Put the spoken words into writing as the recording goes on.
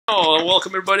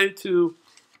Welcome everybody to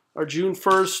our June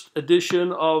 1st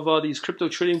edition of these crypto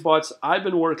trading bots I've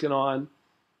been working on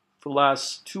for the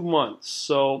last 2 months.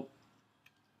 So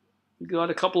we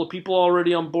got a couple of people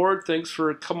already on board. Thanks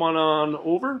for coming on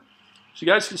over. So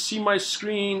you guys can see my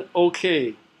screen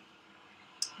okay.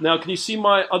 Now can you see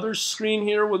my other screen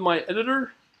here with my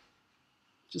editor?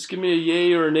 Just give me a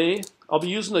yay or a nay. I'll be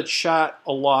using the chat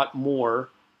a lot more.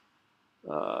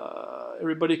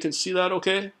 Everybody can see that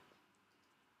okay?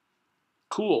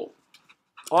 Cool.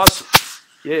 Awesome.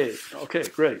 Yay. Okay,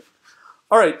 great.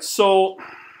 All right, so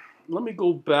let me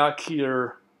go back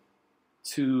here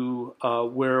to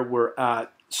where we're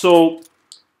at. So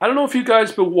I don't know if you guys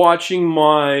have been watching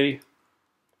my...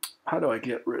 How do I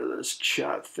get rid of this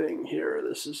chat thing here?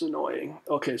 This is annoying.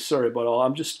 Okay, sorry about all.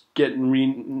 I'm just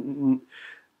getting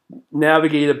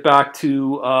navigated back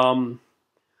to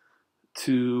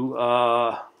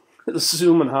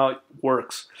Zoom and how it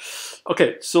works.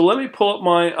 Okay, so let me pull up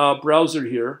my browser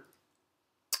here.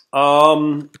 I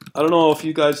don't know if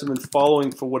you guys have been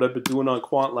following for what I've been doing on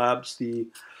Quant Labs, the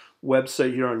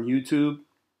website here on YouTube,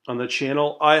 on the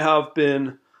channel. I have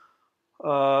been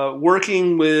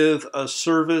working with a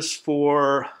service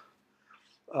for,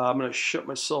 I'm going to shut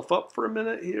myself up for a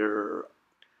minute here.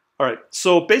 All right,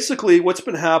 so basically what's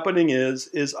been happening is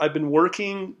I've been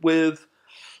working with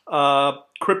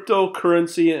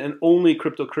cryptocurrency and only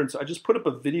cryptocurrency. I just put up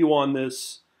a video on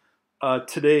this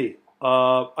today.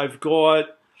 I've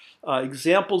got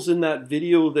examples in that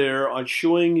video there on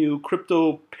showing you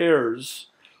crypto pairs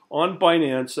on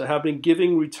Binance that have been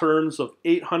giving returns of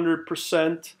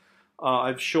 800%.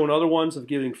 I've shown other ones of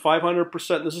giving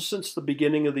 500%. This is since the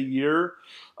beginning of the year.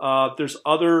 There's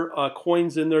other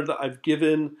coins in there that I've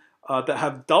given that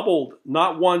have doubled,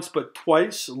 not once, but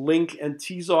twice. Link and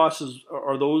Tezos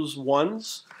are those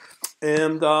ones.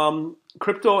 And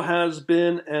crypto has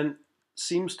been and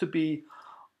seems to be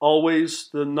always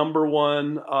the number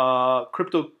one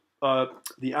crypto,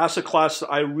 the asset class that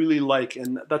I really like.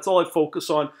 And that's all I focus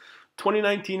on.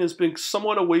 2019 has been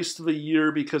somewhat a waste of a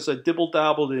year because I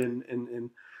dibble-dabbled in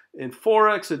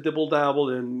Forex, I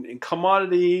dibble-dabbled in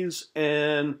commodities,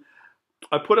 and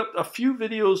I put up a few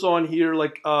videos on here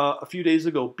like a few days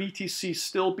ago. BTC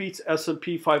still beats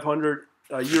S&P 500,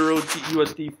 Euro,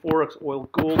 USD, Forex, oil,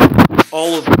 gold,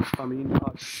 all of them. I mean,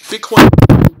 Bitcoin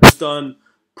has done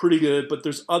pretty good, but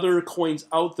there's other coins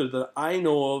out there that I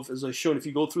know of, as I've shown. If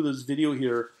you go through this video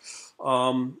here,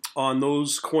 on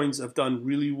those coins have done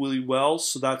really, really well.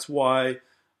 So that's why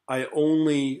I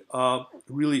only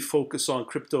really focus on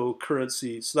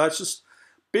cryptocurrency. So that's just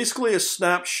basically a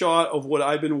snapshot of what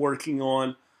I've been working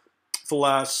on for the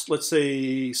last, let's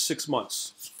say, 6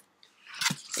 months.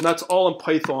 And that's all in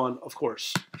Python, of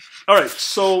course. All right,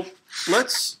 so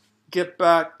let's get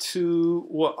back to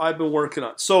what I've been working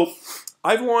on. So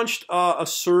I've launched a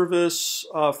service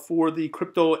for the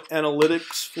crypto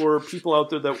analytics for people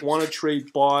out there that want to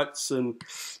trade bots and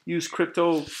use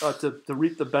crypto to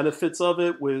reap the benefits of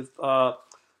it with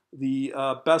the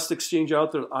best exchange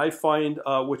out there I find,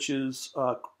 which is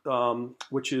Binance.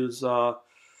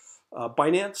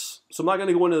 So I'm not going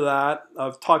to go into that.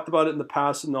 I've talked about it in the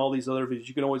past in all these other videos.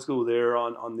 You can always go there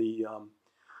on the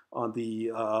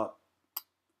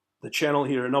channel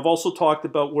here. And I've also talked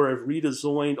about where I've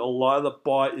redesigned a lot of the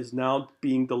bot is now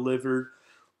being delivered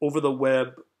over the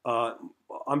web.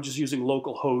 I'm just using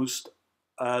localhost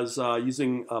as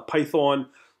using Python,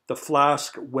 the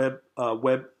Flask web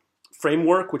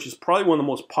framework, which is probably one of the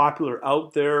most popular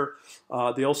out there.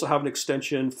 They also have an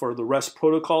extension for the REST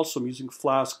protocol, so I'm using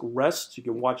Flask REST. You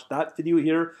can watch that video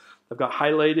here. I've got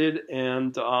highlighted,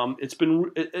 and it's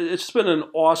been an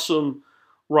awesome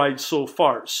ride so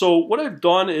far. So what I've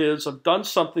done is I've done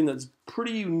something that's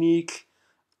pretty unique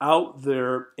out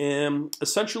there, and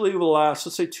essentially over the last,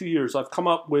 let's say, 2 years, I've come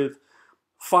up with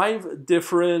 5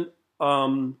 different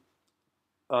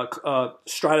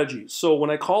strategies. So when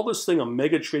I call this thing a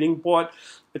mega trading bot,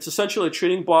 it's essentially a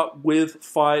trading bot with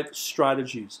 5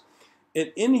 strategies.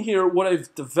 And in here, what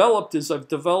I've developed is I've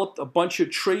developed a bunch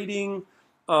of trading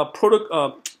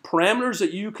parameters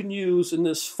that you can use in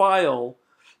this file,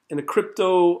 in a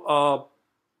crypto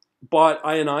bot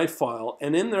INI file.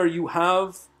 And in there you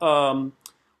have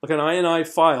like an INI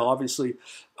file, obviously,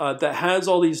 that has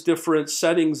all these different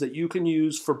settings that you can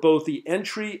use for both the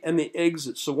entry and the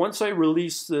exit. So once I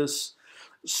release this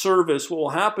service, what will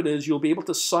happen is you'll be able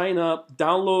to sign up,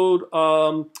 download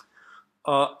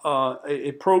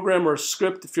a program or a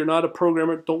script. If you're not a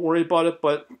programmer, don't worry about it,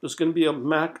 but there's going to be a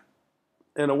Mac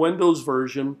and a Windows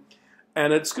version.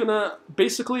 And it's going to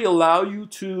basically allow you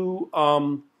to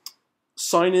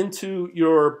sign into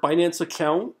your Binance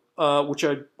account which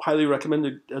I highly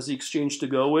recommend as the exchange to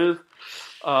go with.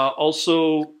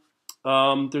 Also,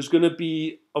 there's going to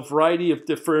be a variety of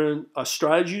different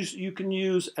strategies you can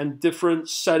use and different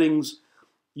settings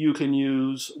you can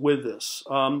use with this.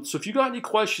 So if you got any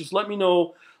questions, let me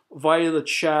know via the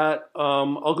chat.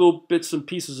 I'll go bits and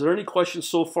pieces. Are there any questions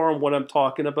so far on what I'm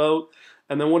talking about?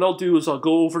 And then what I'll do is I'll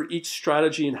go over each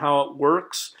strategy and how it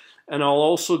works. And I'll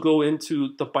also go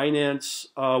into the Binance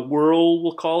world,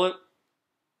 we'll call it.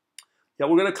 Yeah,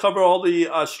 we're going to cover all the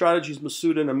strategies,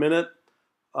 Masood, in a minute.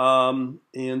 And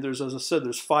there's, as I said,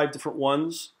 there's 5 different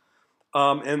ones.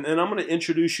 And I'm going to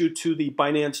introduce you to the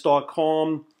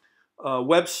Binance.com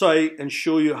website and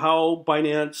show you how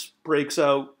Binance breaks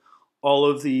out all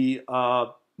of the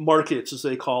markets, as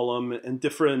they call them, and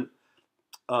different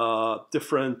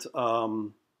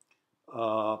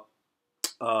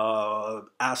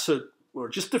asset, or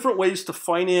just different ways to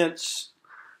finance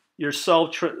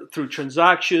yourself through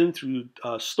transaction, through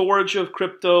storage of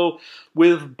crypto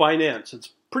with Binance.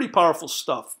 It's pretty powerful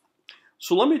stuff.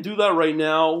 So let me do that right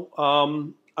now.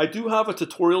 I do have a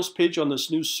tutorials page on this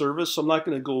new service, so I'm not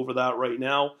going to go over that right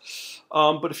now.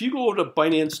 But if you go over to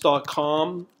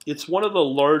Binance.com, it's one of the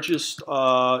largest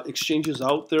exchanges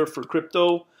out there for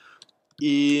crypto.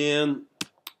 And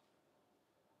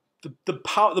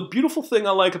the beautiful thing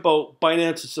I like about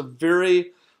Binance, it's a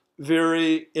very,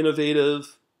 very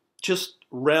innovative just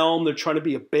realm. They're trying to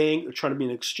be a bank, they're trying to be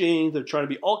an exchange, they're trying to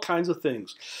be all kinds of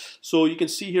things. So you can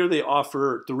see here they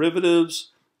offer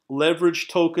derivatives, leverage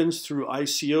tokens through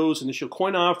ICOs, initial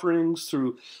coin offerings,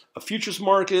 through a futures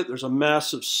market. There's a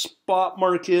massive spot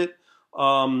market.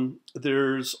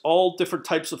 There's all different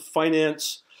types of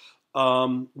finance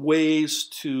ways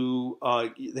to,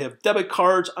 they have debit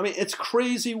cards. I mean, it's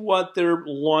crazy what they're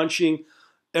launching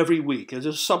every week. It's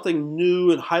just something new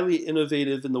and highly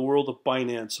innovative in the world of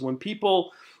Binance. When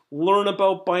people learn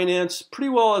about Binance, pretty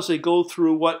well as they go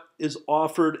through what is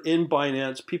offered in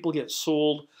Binance, people get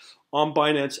sold on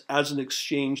Binance as an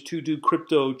exchange to do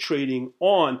crypto trading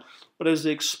on. But as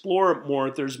they explore it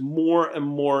more, there's more and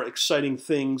more exciting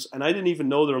things. And I didn't even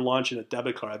know they're launching a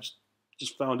debit card. I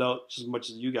just found out just as much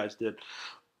as you guys did.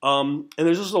 And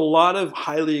there's just a lot of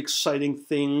highly exciting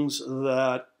things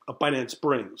that Binance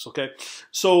brings, okay?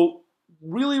 So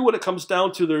really what it comes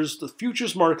down to, there's the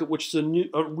futures market, which is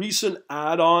a recent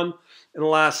add-on in the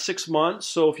last 6 months.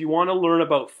 So if you want to learn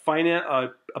about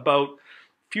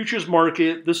futures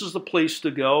market, this is the place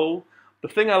to go. The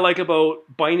thing I like about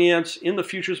Binance in the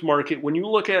futures market, when you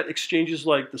look at exchanges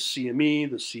like the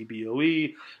CME, the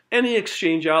CBOE, any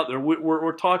exchange out there,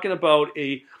 we're talking about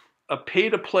a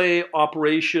pay-to-play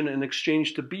operation, an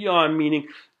exchange to be on, meaning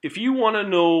if you want to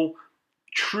know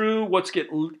true what's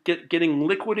getting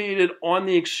liquidated on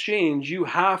the exchange, you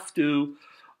have to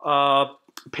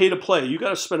pay to play. You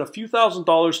got to spend a few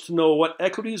 $1,000s to know what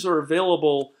equities are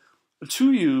available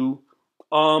to you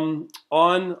let's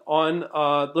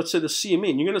say the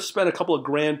CME, and you're going to spend a couple of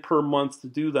grand per month to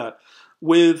do that.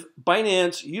 With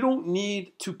Binance, you don't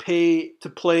need to pay to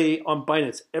play on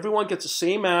Binance. Everyone gets the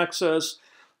same access.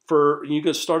 You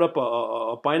can start up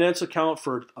a Binance account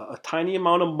for a tiny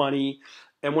amount of money.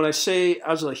 And when I say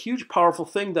as a huge powerful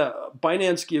thing that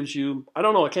Binance gives you, I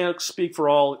don't know, I can't speak for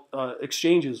all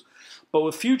exchanges, but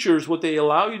with futures, what they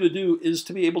allow you to do is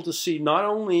to be able to see not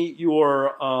only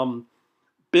your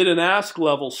bid and ask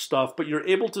level stuff, but you're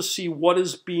able to see what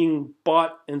is being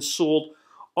bought and sold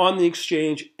on the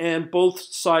exchange and both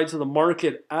sides of the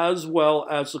market, as well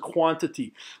as the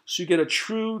quantity. So you get a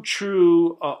true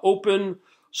open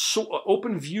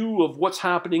view of what's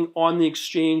happening on the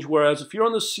exchange. Whereas if you're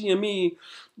on the CME,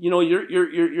 you know, you're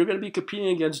going to be competing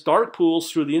against dark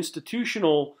pools through the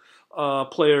institutional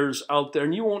players out there,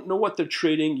 and you won't know what they're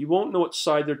trading, you won't know what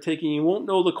side they're taking, you won't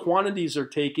know the quantities they're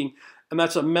taking, and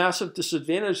that's a massive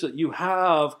disadvantage that you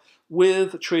have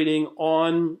with trading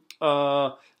on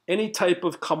any type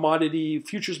of commodity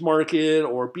futures market,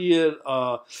 or be it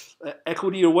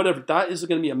equity or whatever. That is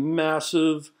going to be a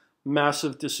massive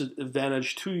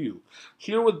disadvantage to you.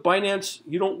 Here with Binance,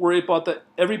 you don't worry about that.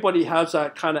 Everybody has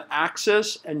that kind of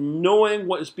access, and knowing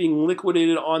what is being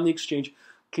liquidated on the exchange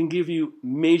can give you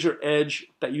major edge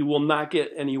that you will not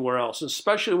get anywhere else,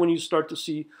 especially when you start to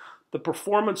see the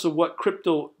performance of what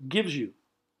crypto gives you.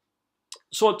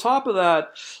 So on top of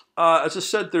that, as I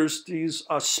said, there's these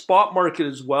spot market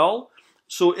as well.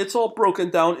 So it's all broken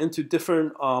down into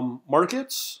different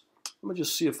markets. Let me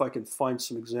just see if I can find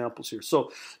some examples here.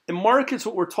 So in markets,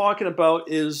 what we're talking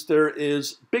about is there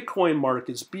is Bitcoin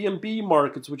markets, BNB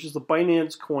markets, which is the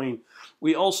Binance coin.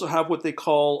 We also have what they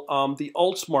call the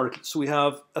alts market. So we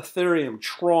have Ethereum,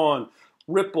 Tron,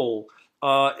 Ripple,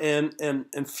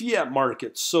 and fiat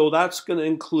markets. So that's going to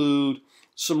include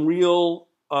some real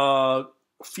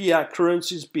fiat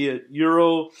currencies, be it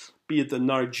euro, be it the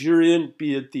Nigerian,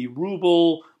 be it the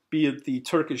ruble, be it the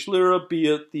Turkish lira, be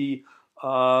it the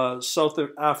South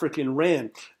African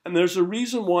rand. And there's a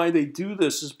reason why they do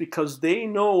this, is because they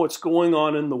know what's going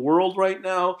on in the world right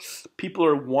now. People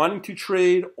are wanting to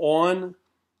trade on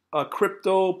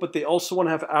crypto, but they also want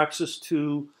to have access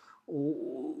to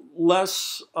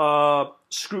less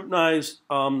scrutinized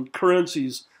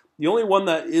currencies. The only one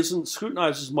that isn't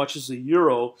scrutinized as much is the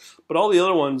euro, but all the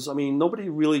other ones, I mean, nobody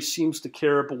really seems to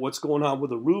care about what's going on with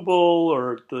the ruble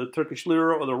or the Turkish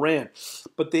lira or the rand.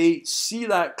 But they see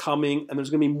that coming, and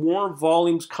there's going to be more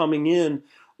volumes coming in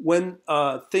when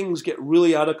things get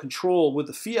really out of control with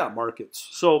the fiat markets.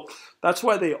 So that's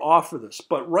why they offer this.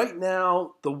 But right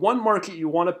now, the one market you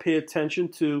want to pay attention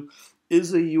to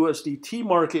is the USDT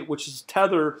market, which is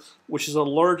Tether, which is the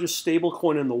largest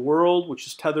stablecoin in the world, which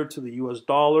is tethered to the US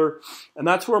dollar. And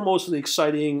that's where most of the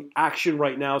exciting action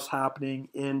right now is happening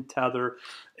in Tether,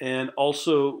 and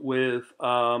also with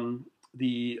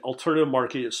the alternative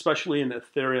market, especially in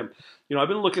Ethereum. You know, I've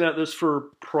been looking at this for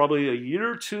probably a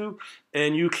year or two,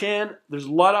 and there's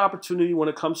a lot of opportunity when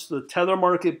it comes to the Tether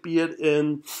market, be it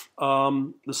in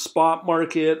the spot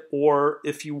market, or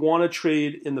if you want to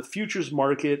trade in the futures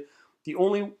market. The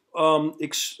only coin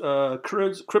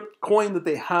that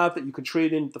they have that you can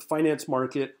trade in the finance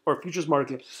market or futures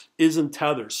market is in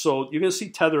Tether. So you're going to see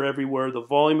Tether everywhere. The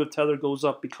volume of Tether goes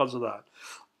up because of that.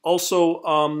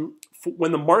 Also,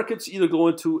 when the markets either go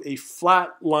into a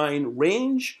flat line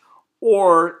range,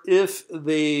 or if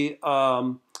they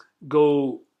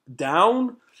go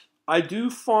down, I do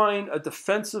find a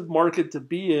defensive market to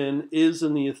be in is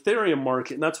in the Ethereum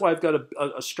market, and that's why I've got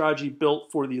a strategy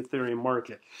built for the Ethereum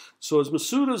market. So as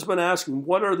Masuda's been asking,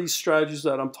 what are these strategies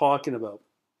that I'm talking about?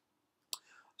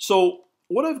 So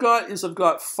what I've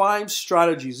got 5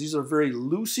 strategies. These are very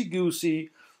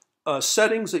loosey-goosey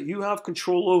settings that you have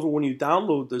control over when you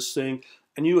download this thing,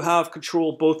 and you have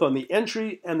control both on the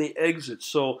entry and the exit.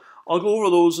 So I'll go over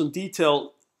those in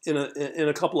detail in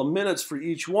a couple of minutes for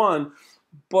each one.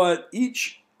 But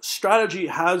each strategy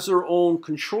has their own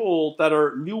control that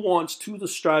are nuanced to the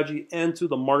strategy and to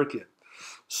the market.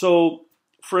 So,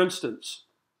 for instance,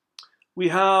 we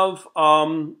have,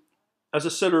 as I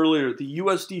said earlier, the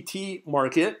USDT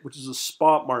market, which is a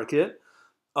spot market.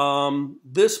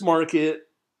 This market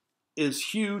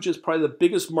is huge. It's probably the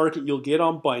biggest market you'll get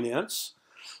on Binance,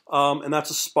 and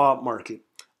that's a spot market.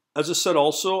 As I said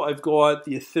also, I've got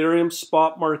the Ethereum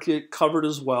spot market covered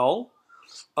as well.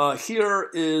 Here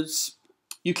is,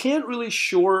 you can't really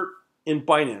short in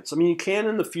Binance. I mean, you can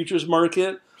in the futures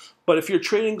market, but if you're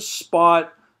trading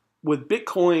spot with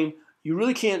Bitcoin, you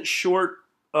really can't short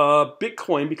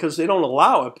Bitcoin because they don't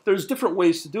allow it. But there's different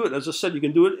ways to do it. As I said, you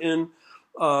can do it in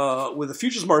with the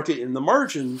futures market in the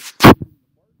margin.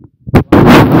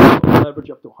 Leverage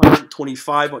up to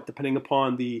 125, depending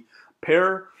upon the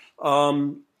pair.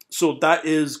 So that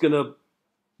is going to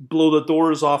blow the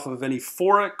doors off of any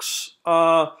Forex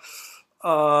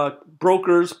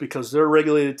brokers, because they're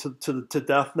regulated to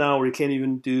death now, where you can't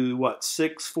even do,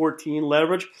 614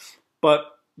 leverage.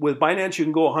 But with Binance, you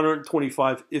can go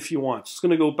 125 if you want. It's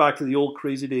going to go back to the old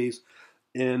crazy days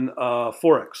in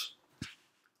Forex.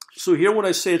 So here when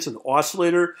I say it's an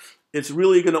oscillator, it's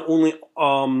really going to only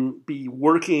be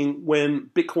working when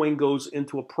Bitcoin goes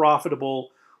into a profitable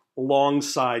long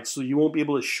side, so you won't be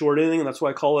able to short anything, and that's why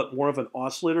I call it more of an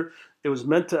oscillator. It was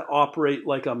meant to operate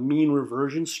like a mean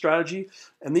reversion strategy,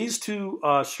 and these two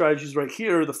strategies right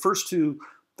here, the first two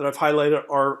that I've highlighted,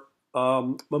 are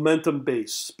momentum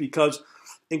based, because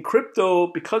in crypto,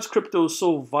 because crypto is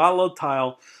so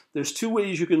volatile, there's 2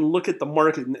 ways you can look at the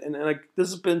market, and this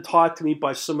has been taught to me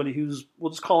by somebody who's,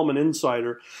 we'll just call him an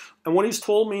insider, and what he's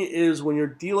told me is when you're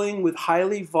dealing with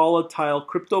highly volatile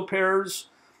crypto pairs,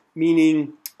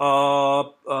 meaning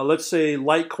let's say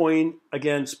Litecoin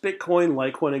against Bitcoin,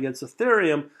 Litecoin against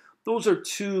Ethereum, those are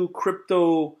 2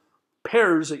 crypto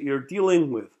pairs that you're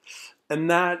dealing with. And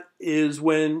that is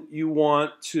when you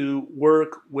want to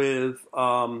work with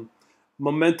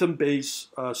momentum-based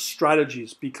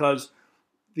strategies, because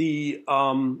the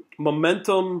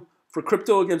momentum for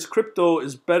crypto against crypto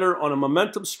is better on a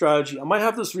momentum strategy. I might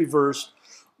have this reversed,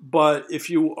 but if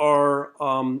you are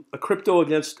a crypto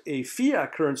against a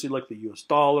fiat currency like the US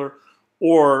dollar,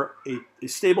 or a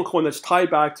stable coin that's tied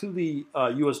back to the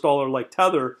US dollar like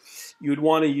Tether, you'd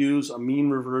want to use a mean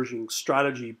reversion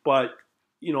strategy. But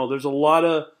you know, there's a lot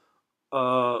of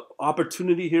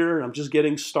opportunity here, and I'm just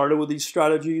getting started with these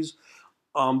strategies.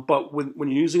 But when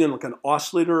you're using it like an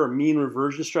oscillator or mean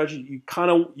reversion strategy,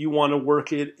 you want to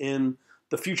work it in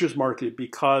the futures market,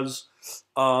 because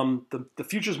the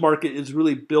futures market is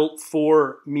really built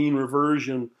for mean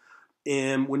reversion.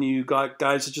 And when you got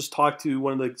guys that just talked to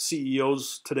one of the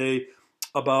CEOs today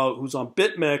about who's on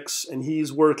BitMEX, and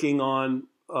he's working on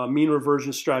mean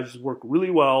reversion strategies, work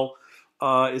really well.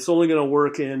 It's only going to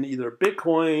work in either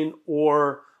Bitcoin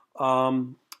or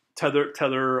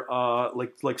tether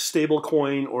like stable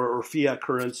coin or fiat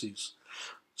currencies.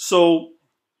 So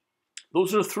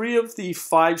those are 3 of the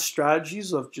 5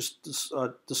 strategies I've just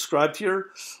described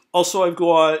here. Also, I've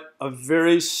got a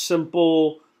very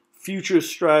simple future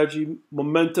strategy,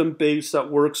 momentum based, that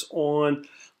works on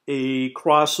a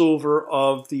crossover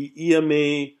of the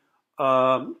EMA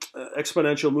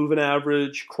exponential moving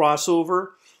average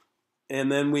crossover.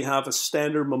 And then we have a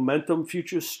standard momentum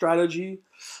future strategy.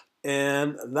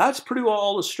 And that's pretty well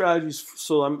all the strategies.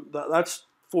 So that's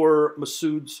for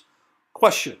Masood's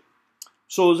question.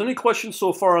 So is there any questions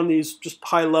so far on these just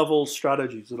high-level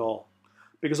strategies at all?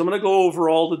 Because I'm going to go over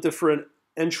all the different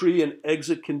entry and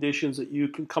exit conditions that you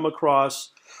can come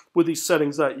across with these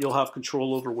settings that you'll have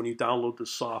control over when you download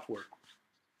this software.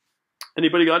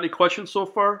 Anybody got any questions so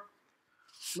far?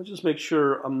 Let me just make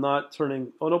sure I'm not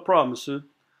turning... Oh, no problem, Masood.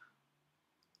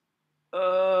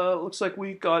 Looks like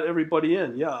we got everybody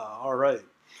in. Yeah, all right.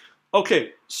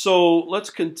 Okay, so let's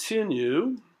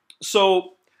continue.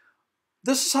 So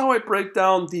this is how I break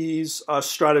down these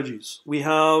strategies. We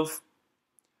have,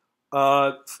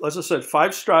 as I said,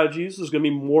 5 strategies. There's going to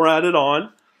be more added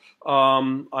on.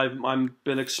 I've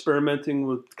been experimenting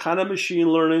with kind of machine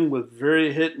learning with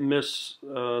very hit and miss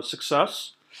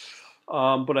success.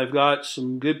 But I've got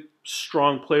some good,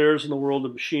 strong players in the world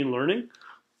of machine learning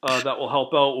that will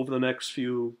help out over the next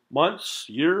few months,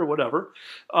 year, whatever.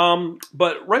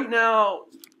 But right now,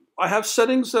 I have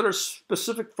settings that are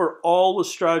specific for all the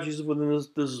strategies within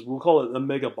this we'll call it a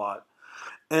megabot.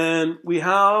 And we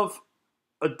have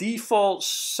a default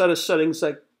set of settings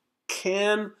that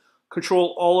can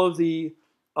control all of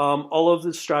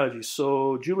the strategies.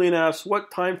 So Julian asks,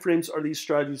 what time frames are these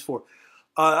strategies for?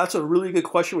 That's a really good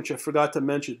question, which I forgot to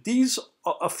mention. These,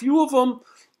 a few of them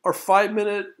are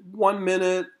 5-minute, 1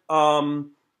 minute.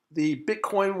 The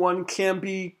Bitcoin one can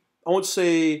be, I won't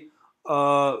say,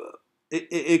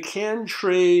 it can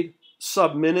trade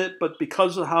sub-minute, but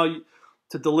because of how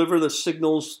to deliver the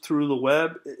signals through the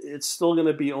web, it's still going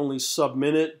to be only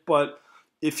sub-minute. But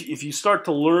if you start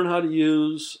to learn how to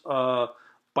use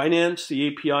Binance, the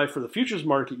API for the futures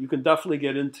market, you can definitely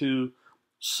get into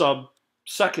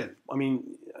sub-second. I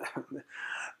mean,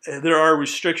 there are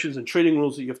restrictions and trading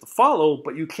rules that you have to follow,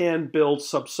 but you can build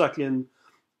sub-second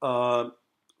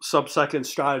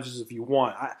strategies if you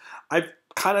want. I've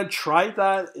kind of tried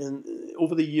that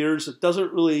over the years. It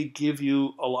doesn't really give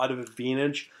you a lot of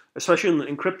advantage, especially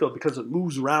in crypto, because it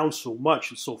moves around so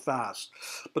much and so fast.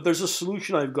 But there's a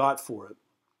solution I've got for it.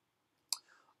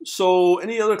 So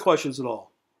any other questions at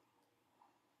all?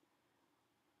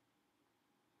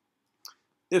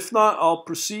 If not, I'll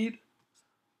proceed.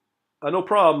 No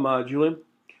problem, Julian.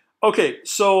 Okay,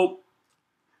 so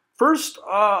first,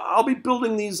 I'll be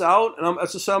building these out, and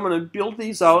as I said, I'm going to build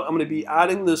these out. I'm going to be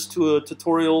adding this to a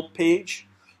tutorial page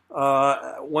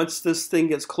once this thing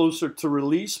gets closer to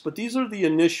release. But these are the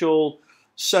initial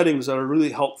settings that are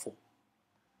really helpful.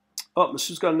 Oh,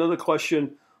 Masu's got another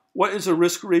question. What is the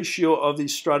risk ratio of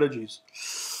these strategies?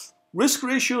 Risk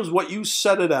ratio is what you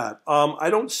set it at. I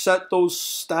don't set those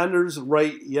standards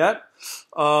right yet.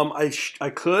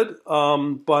 I could,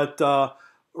 but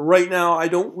right now I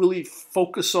don't really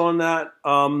focus on that.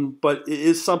 But it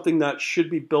is something that should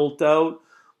be built out.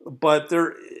 But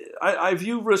I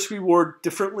view risk reward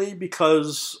differently,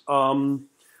 because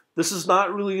this is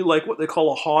not really like what they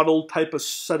call a hodl type of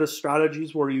set of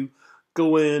strategies where you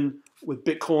go in with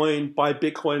Bitcoin, buy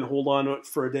Bitcoin, hold on to it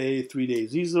for a day, 3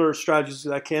 days. These are strategies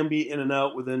that can be in and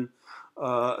out within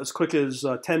as quick as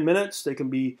 10 minutes. They can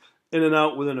be in and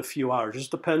out within a few hours. It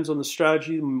just depends on the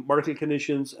strategy, market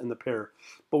conditions, and the pair.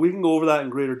 But we can go over that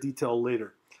in greater detail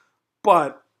later.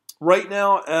 But right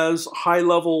now, as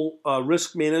high-level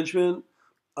risk management,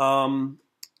 a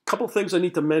couple things I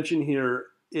need to mention here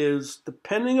is,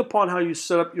 depending upon how you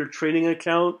set up your trading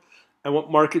account and what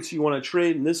markets you want to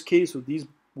trade, in this case, with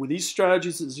these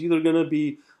strategies, it's either going to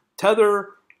be Tether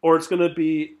or it's going to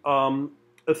be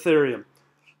Ethereum.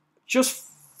 Just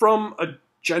from a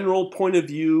general point of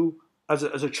view, as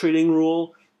a trading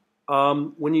rule,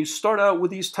 when you start out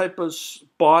with these type of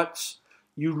bots,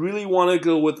 you really want to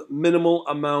go with minimal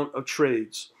amount of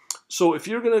trades. So if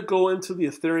you're going to go into the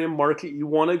Ethereum market, you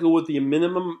want to go with the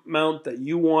minimum amount that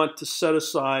you want to set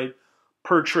aside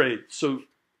per trade. So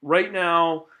right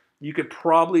now, you could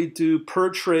probably do per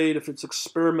trade, if it's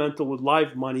experimental with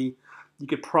live money, you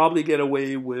could probably get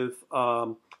away with,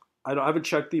 I haven't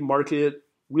checked the market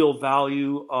real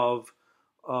value of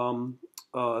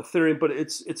Ethereum, but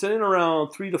it's in and around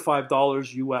 $3 to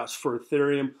 $5 US for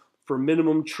Ethereum for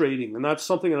minimum trading, and that's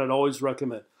something that I'd always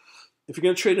recommend. If you're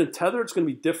going to trade in Tether, it's going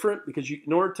to be different because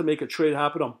in order to make a trade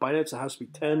happen on Binance, it has to be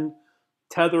 10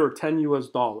 Tether or 10 US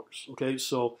dollars. Okay,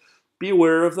 so be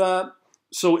aware of that.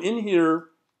 So in here,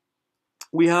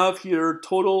 we have here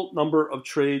total number of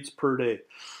trades per day.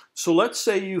 So let's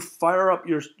say you fire up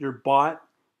your bot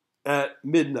at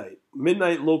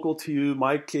midnight local to you.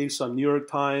 My case on New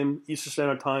York time, Eastern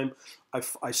Standard Time.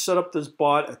 I set up this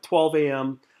bot at 12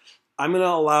 a.m. I'm going to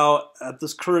allow at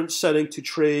this current setting to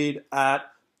trade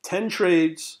at 10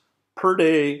 trades per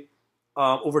day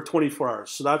over 24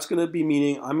 hours. So that's going to be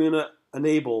meaning I'm going to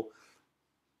enable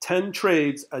 10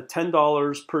 trades at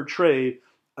 $10 per trade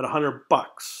at $100.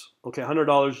 Okay,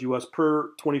 $100 US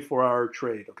per 24-hour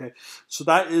trade. Okay, so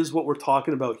that is what we're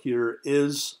talking about here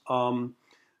is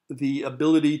the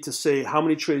ability to say how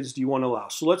many trades do you want to allow.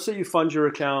 So let's say you fund your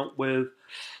account with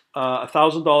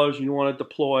 $1,000 and you want to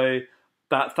deploy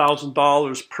that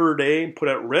 $1,000 per day and put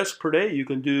at risk per day. You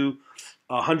can do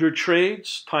 100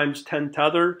 trades times 10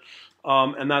 Tether,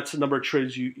 and that's the number of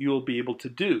trades you'll be able to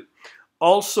do.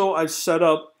 Also, I set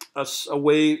up a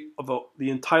way of the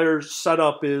entire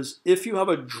setup is if you have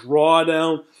a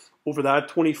drawdown over that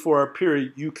 24-hour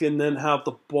period, you can then have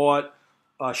the bot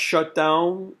shut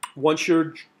down once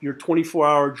your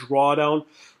 24-hour drawdown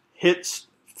hits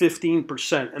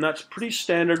 15%, and that's pretty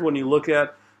standard when you look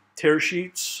at tear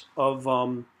sheets of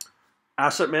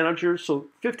asset managers. So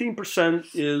 15%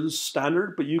 is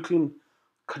standard, but you can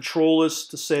control this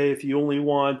to say if you only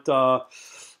want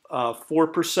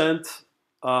 4%,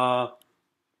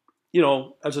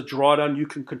 as a drawdown, you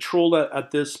can control that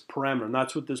at this parameter, and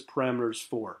that's what this parameter is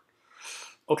for.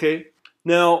 Okay.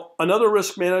 Now, another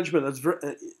risk management that's very,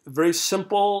 very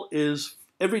simple is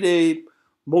every day,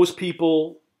 most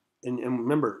people, and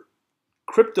remember,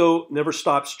 crypto never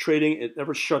stops trading. It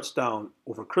never shuts down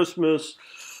over Christmas.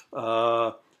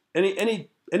 Any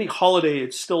holiday,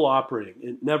 it's still operating.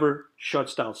 It never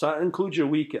shuts down. So that includes your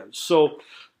weekends. So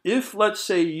if, let's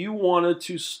say, you wanted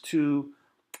to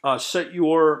set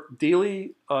your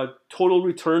daily total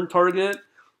return target,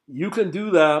 you can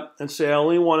do that and say, I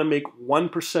only want to make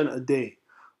 1% a day.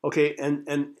 Okay,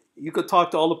 and you could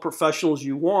talk to all the professionals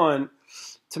you want.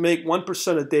 To make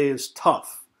 1% a day is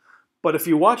tough. But if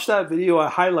you watch that video I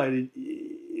highlighted,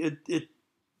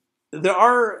 there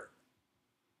are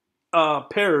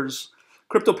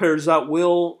crypto pairs that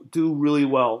will do really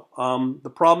well. The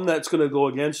problem that's going to go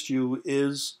against you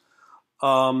is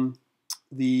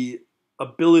the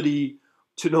ability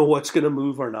to know what's going to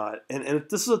move or not. And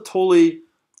this is a totally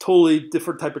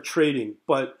different type of trading.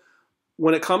 But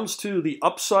when it comes to the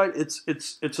upside,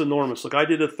 it's enormous. Like I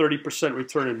did a 30%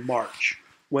 return in March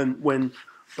when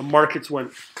the markets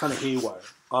went kind of haywire.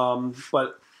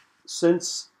 But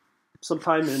since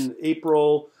sometime in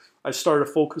April, I started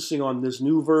focusing on this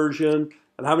new version.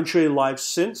 And I haven't traded live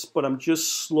since, but I'm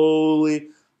just slowly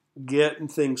getting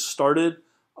things started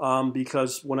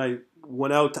because when I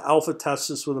went out to alpha test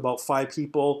this with about 5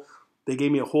 people, they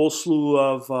gave me a whole slew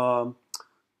of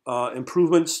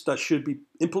improvements that should be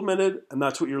implemented, and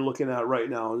that's what you're looking at right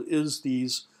now is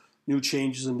these new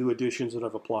changes and new additions that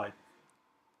I've applied.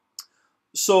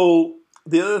 So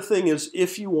the other thing is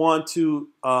if you want to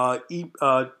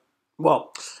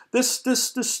this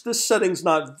setting's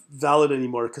not valid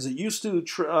anymore because it used to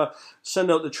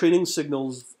send out the trading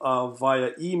signals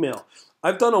via email.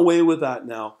 I've done away with that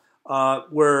now,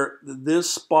 where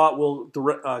this bot will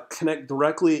connect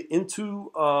directly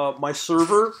into my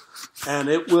server, and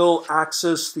it will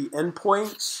access the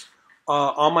endpoints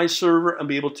on my server and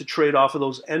be able to trade off of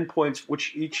those endpoints,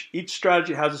 which each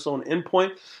strategy has its own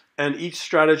endpoint, and each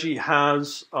strategy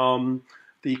has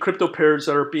the crypto pairs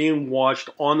that are being watched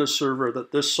on the server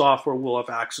that this software will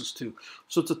have access to.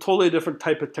 So it's a totally different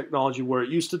type of technology where it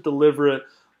used to deliver it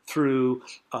through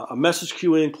a message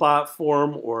queuing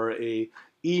platform or a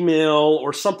email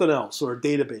or something else or a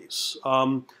database.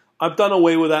 I've done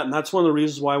away with that, and that's one of the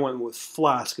reasons why I went with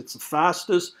Flask. It's the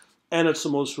fastest and it's the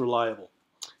most reliable.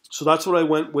 So that's what I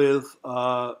went with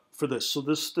for this. So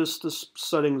this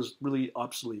setting is really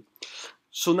obsolete.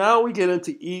 So now we get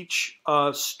into each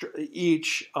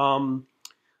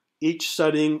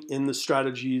setting in the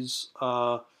strategies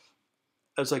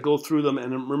as I go through them.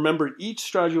 And remember, each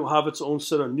strategy will have its own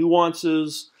set of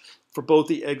nuances for both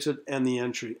the exit and the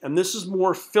entry. And this is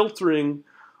more filtering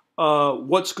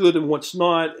what's good and what's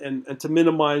not, and to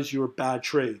minimize your bad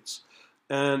trades.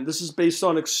 And this is based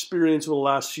on experience over the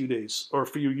last few days or a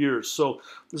few years. So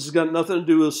this has got nothing to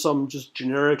do with some just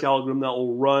generic algorithm that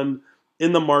will run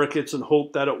in the markets and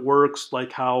hope that it works,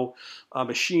 like how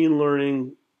machine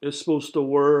learning is supposed to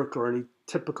work, or any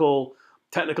typical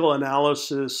technical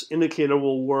analysis indicator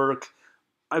will work.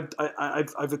 I've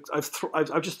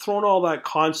just thrown all that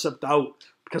concept out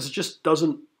because it just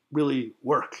doesn't really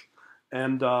work,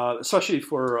 and especially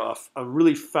for a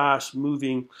really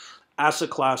fast-moving asset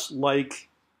class like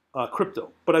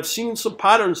crypto. But I've seen some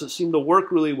patterns that seem to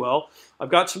work really well. I've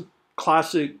got some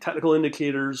classic technical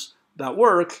indicators that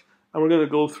work, and we're going to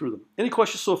go through them. Any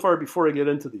questions so far before I get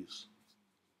into these?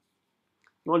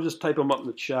 You want to just type them up in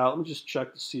the chat. Let me just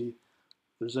check to see if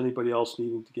there's anybody else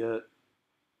needing to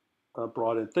get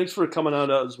brought in. Thanks for coming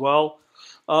out as well.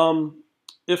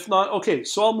 If not, okay,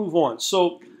 so I'll move on.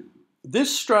 So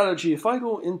this strategy, if I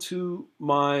go into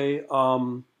my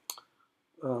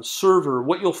server,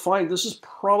 what you'll find, this is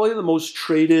probably the most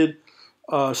traded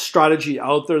strategy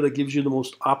out there that gives you the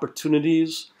most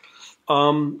opportunities.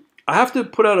 I have to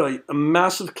put out a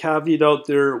massive caveat out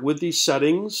there with these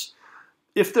settings.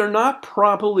 If they're not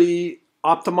properly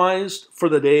optimized for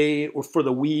the day or for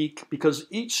the week, because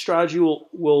each strategy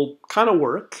will kind of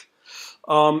work.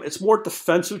 It's more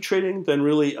defensive trading than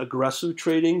really aggressive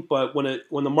trading. But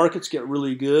when the markets get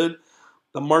really good,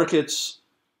 the markets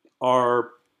are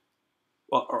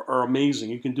amazing.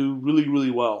 You can do really,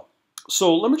 really well.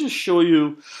 So let me just show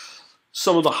you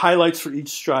some of the highlights for each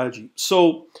strategy.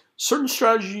 So certain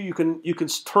strategy you can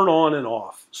turn on and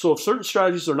off. So if certain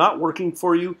strategies are not working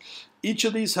for you, each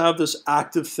of these have this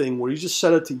active thing where you just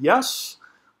set it to yes,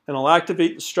 and it'll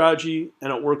activate the strategy,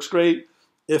 and it works great.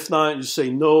 If not, you say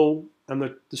no, and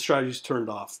the strategy is turned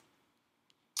off.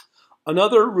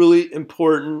 Another really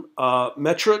important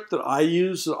metric that I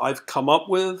use, that I've come up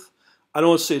with, I don't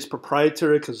want to say it's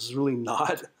proprietary because it's really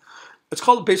not. It's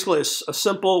called basically a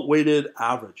simple weighted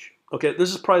average. Okay,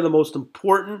 this is probably the most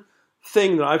important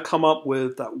thing that I've come up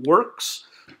with that works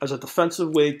as a defensive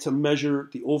way to measure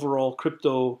the overall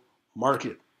crypto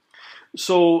market.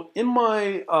 So in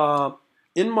my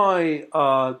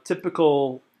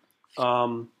typical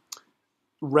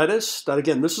Redis, that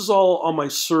again, this is all on my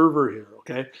server here,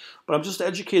 okay? But I'm just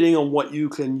educating on what you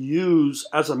can use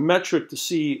as a metric to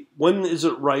see when is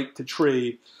it right to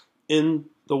trade in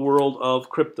the world of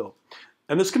crypto.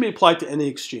 And this can be applied to any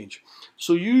exchange.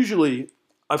 So usually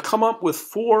I've come up with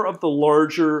 4 of the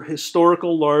larger,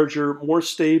 historical, larger, more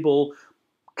stable,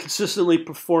 consistently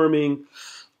performing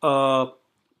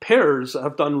pairs that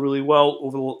have done really well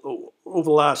over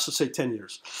the last, let's say, 10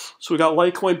 years. So we got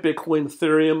Litecoin, Bitcoin,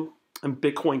 Ethereum, and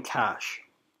Bitcoin Cash.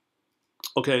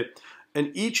 Okay,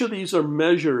 and each of these are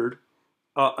measured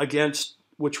against,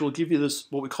 which will give you this,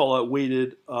 what we call a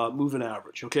weighted moving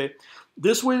average. Okay,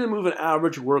 this weighted moving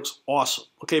average works awesome.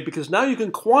 Okay, because now you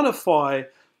can quantify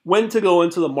when to go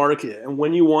into the market and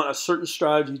when you want a certain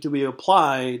strategy to be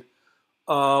applied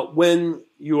when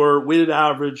your weighted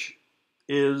average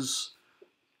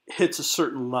hits a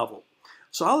certain level.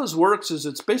 So how this works is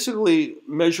it's basically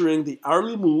measuring the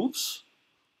hourly moves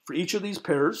for each of these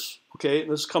pairs. Okay,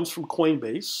 and this comes from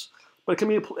Coinbase, but it can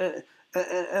be,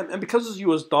 and because it's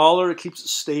US dollar, it keeps it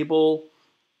stable,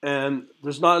 and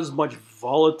there's not as much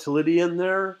volatility in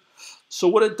there. So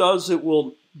what it does, it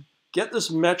will get this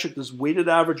metric, this weighted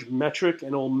average metric,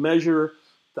 and it will measure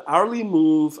the hourly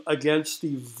move against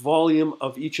the volume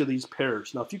of each of these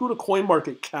pairs. Now, if you go to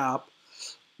CoinMarketCap,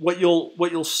 what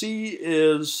you'll see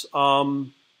is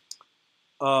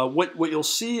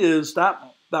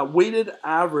that weighted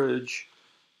average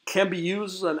can be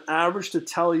used as an average to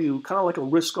tell you kind of like a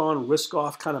risk on, risk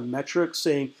off kind of metric,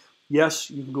 saying yes,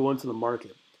 you can go into the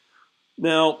market.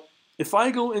 Now, if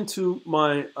I go into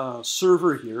my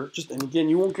server here, and again,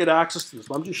 you won't get access to this,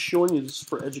 but I'm just showing you this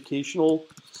for educational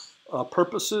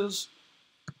purposes.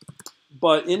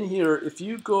 But in here, if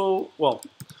you go, well,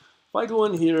 if I go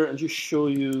in here and just show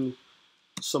you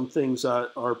some things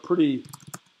that are pretty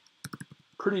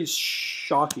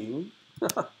shocking.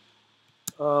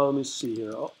 Let me see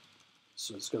here. Oh,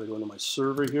 so it's got to go into my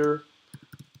server here.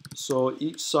 So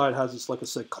each side has this, like I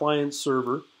said, client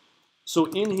server. So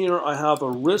in here, I have a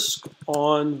risk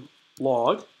on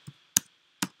log.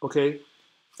 Okay,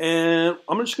 and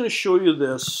I'm just going to show you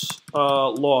this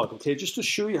log. Okay, just to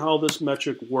show you how this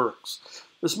metric works.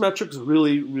 This metric is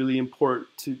really, really important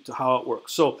to how it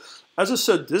works. So as I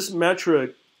said, this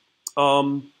metric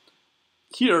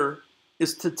here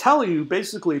is to tell you,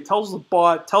 basically, it tells the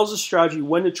bot, tells the strategy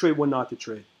when to trade, when not to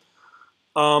trade.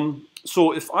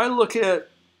 So if I look at,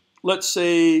 let's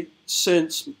say,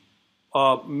 since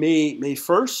May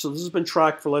 1st, so this has been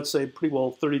tracked for, let's say, pretty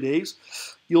well 30 days,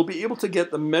 you'll be able to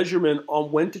get the measurement on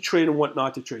when to trade and what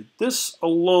not to trade. This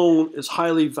alone is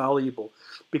highly valuable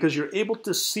because you're able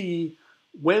to see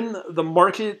when the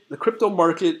market, the crypto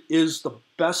market, is the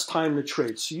best time to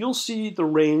trade. So you'll see the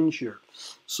range here.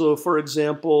 So for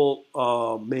example,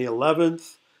 May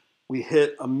 11th, we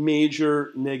hit a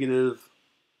major negative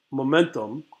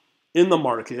momentum in the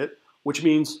market, which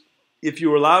means if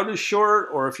you're allowed to short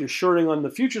or if you're shorting on the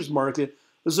futures market,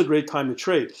 this is a great time to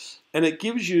trade. And it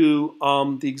gives you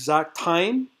the exact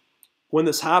time when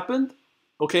this happened,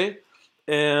 okay,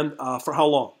 and for how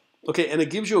long. Okay, and it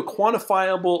gives you a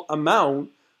quantifiable amount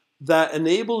that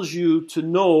enables you to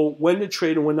know when to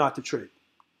trade and when not to trade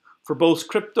for both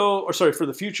for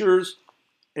the futures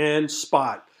and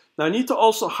spot. Now I need to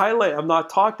also highlight, I've not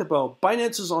talked about,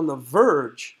 Binance is on the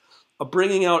verge of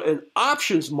bringing out an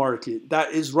options market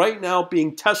that is right now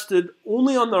being tested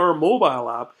only on their mobile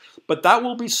app, but that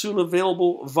will be soon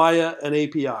available via an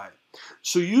API.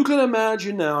 So you can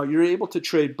imagine now you're able to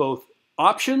trade both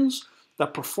options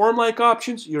that perform like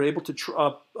options. You're able to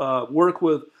work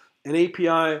with an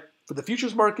API for the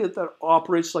futures market that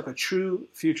operates like a true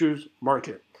futures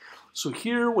market. So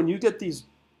here, when you get these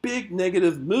big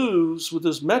negative moves with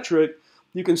this metric,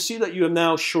 you can see that you have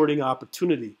now shorting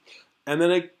opportunity. And then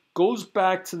it goes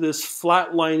back to this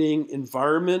flatlining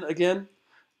environment again,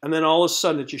 and then all of a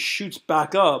sudden it just shoots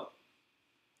back up.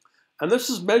 And this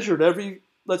is measured every,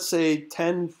 let's say,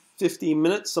 10, 15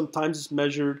 minutes. Sometimes it's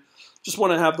measured. Just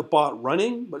want to have the bot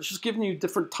running, but it's just giving you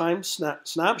different time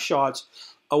snapshots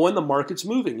of when the market's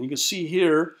moving. You can see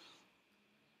here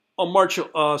on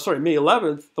May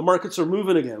 11th, the markets are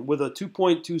moving again with a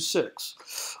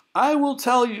 2.26. I will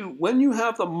tell you, when you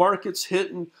have the markets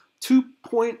hitting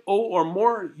 2.0 or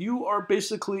more, you are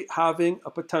basically having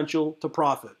a potential to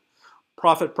profit.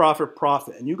 Profit, profit,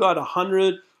 profit. And you got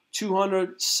 100,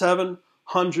 200,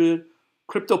 700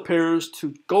 crypto pairs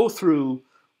to go through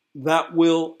that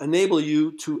will enable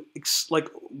you to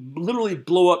literally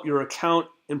blow up your account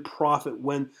in profit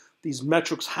when these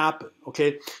metrics happen,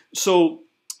 okay? So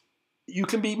you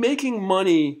can be making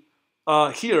money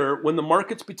here when the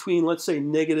market's between, let's say,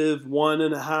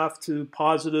 -1.5 to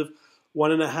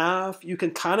 +1.5. You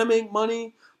can kind of make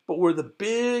money, but where the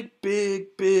big,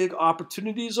 big, big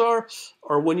opportunities are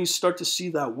when you start to see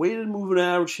that weighted moving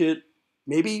average hit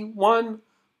maybe 1,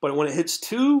 but when it hits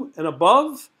 2 and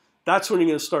above, that's when you're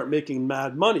going to start making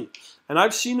mad money. And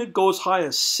I've seen it go as high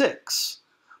as 6.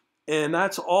 And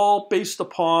that's all based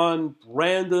upon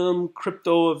random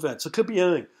crypto events. It could be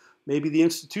anything. Maybe the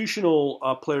institutional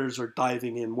players are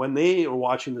diving in when they are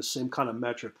watching the same kind of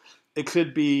metric. It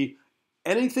could be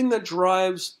anything that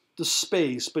drives the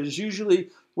space, but it's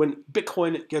usually when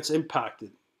Bitcoin gets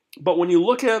impacted. But when you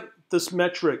look at this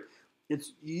metric,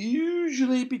 it's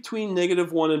usually between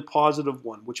 -1 and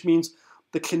 +1, which means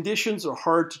the conditions are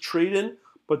hard to trade in,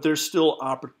 but there's still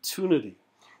opportunity.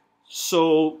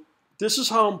 So this is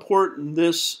how important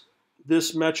this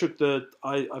metric that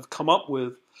I've come up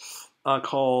with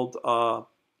called,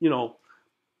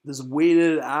 this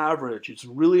weighted average. It's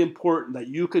really important that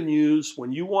you can use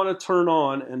when you want to turn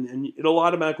on, and it'll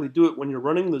automatically do it when you're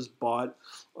running this bot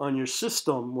on your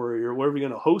system wherever you're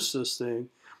going to host this thing,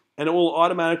 and it will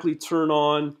automatically turn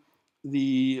on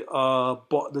the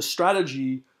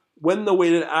strategy when the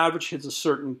weighted average hits a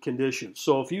certain condition.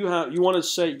 So if you want to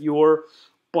set your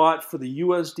bot for the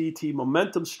USDT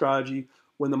momentum strategy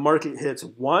when the market hits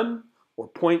 1 or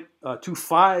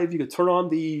 0.25, you can turn on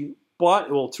the bot.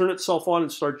 It will turn itself on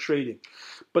and start trading.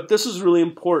 But this is really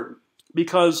important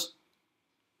because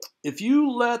if you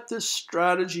let this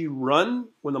strategy run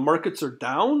when the markets are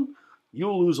down,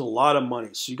 you'll lose a lot of money.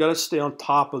 So you got to stay on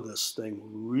top of this thing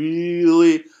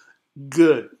really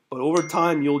good. But over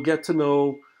time, you'll get to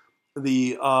know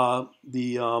the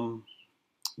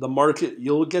market.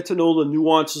 You'll get to know the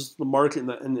nuances of the market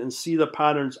and see the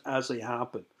patterns as they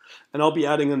happen. And I'll be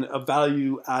adding a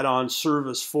value add-on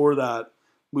service for that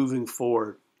moving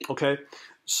forward. Okay,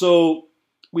 so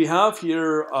we have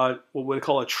here what we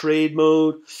call a trade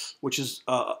mode, which is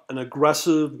an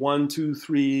aggressive 1, 2,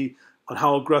 3 on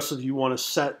how aggressive you want to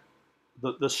set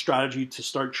the strategy to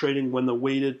start trading when the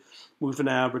weighted moving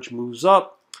average moves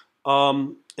up.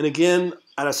 And again,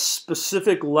 at a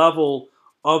specific level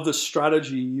of the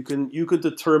strategy, you can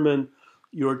determine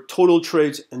your total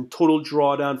trades and total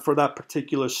drawdown for that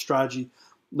particular strategy,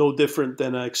 no different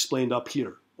than I explained up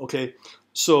here. Okay,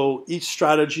 so each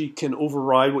strategy can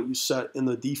override what you set in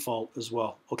the default as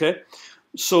well. Okay,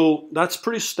 so that's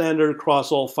pretty standard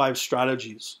across all 5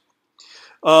 strategies.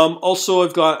 Also,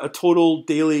 I've got a total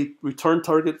daily return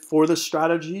target for this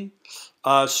strategy,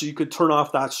 so you could turn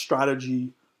off that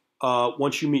strategy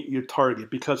once you meet your target.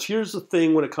 Because here's the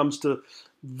thing when it comes to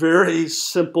Very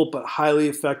simple but highly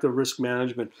effective risk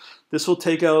management. This will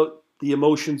take out the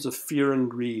emotions of fear and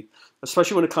greed,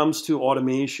 especially when it comes to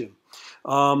automation.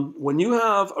 When you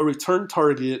have a return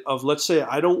target of, let's say,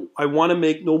 I want to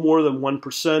make no more than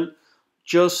 1%,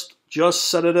 just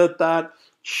set it at that,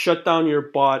 shut down your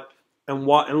bot, and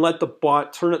let the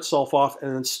bot turn itself off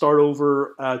and then start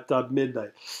over at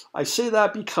midnight. I say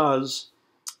that because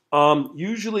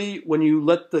usually when you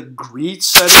let the greed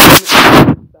set in,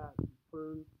 that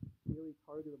return daily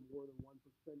target of more than 1%,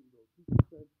 you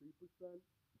go 2%, 3%.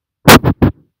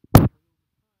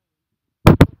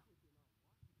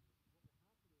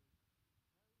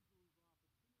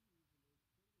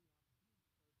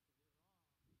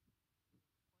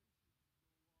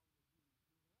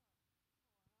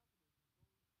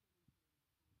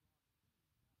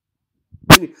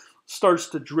 Starts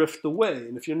to drift away.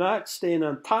 And if you're not staying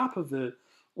on top of it,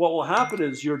 what will happen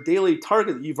is your daily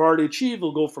target that you've already achieved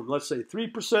will go from, let's say,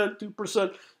 3%,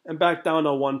 2%, and back down to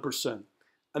 1%.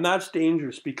 And that's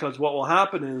dangerous because what will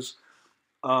happen is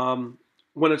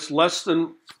when it's less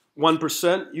than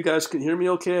 1%, you guys can hear me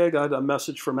okay? I got a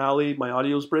message from Ali. My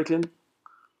audio's breaking.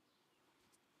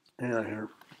 Yeah, here.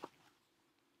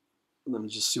 Let me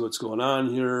just see what's going on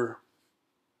here.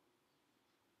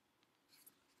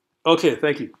 Okay,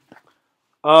 thank you.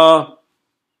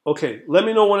 Okay, let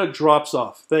me know when it drops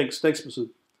off. Thanks, Masood.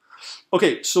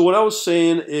 Okay, so what I was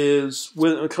saying is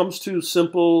when it comes to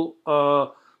simple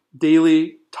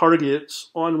daily targets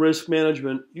on risk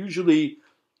management, usually,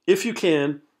 if you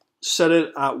can, set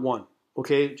it at 1.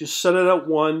 Okay, just set it at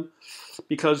 1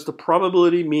 because the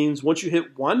probability means once you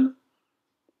hit 1,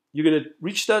 you're going to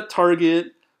reach that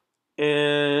target.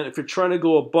 And if you're trying to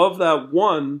go above that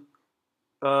 1,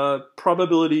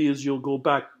 probability is you'll go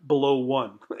back below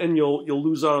 1 and you'll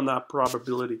lose out on that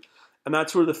probability. And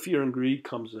that's where the fear and greed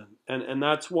comes in. And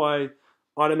that's why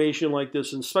automation like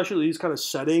this, and especially these kind of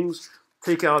settings,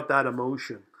 take out that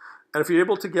emotion. And if you're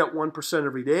able to get 1%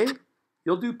 every day,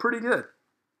 you'll do pretty good.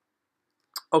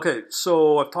 Okay,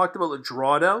 so I've talked about the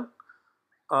drawdown.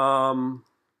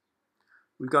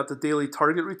 We've got the daily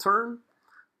target return.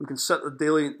 We can set the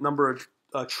daily number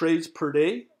of trades per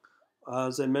day,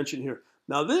 as I mentioned here.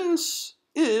 Now this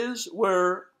is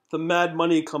where the mad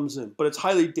money comes in, but it's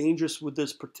highly dangerous with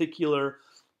this particular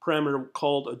parameter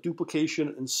called a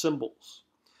duplication in symbols.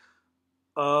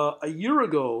 A year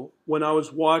ago, when I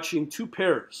was watching two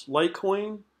pairs,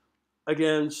 Litecoin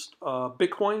against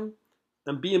Bitcoin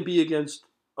and BNB against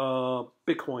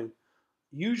Bitcoin,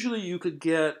 usually you could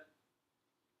get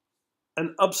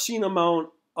an obscene amount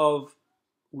of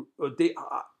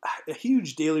a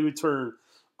huge daily return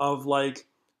of like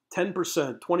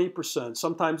 10%, 20%,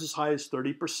 sometimes as high as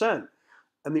 30%.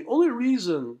 And the only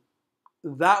reason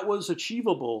that was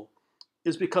achievable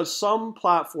is because some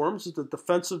platforms, the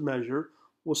defensive measure,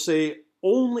 will say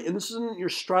only, and this isn't your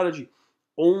strategy,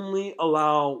 only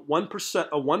allow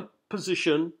 1%, one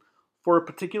position for a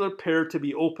particular pair to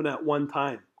be open at one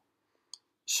time.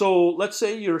 So let's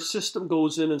say your system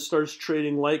goes in and starts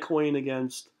trading Litecoin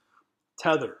against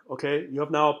Tether, okay? You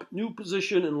have now a new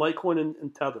position in Litecoin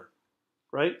and Tether,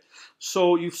 right?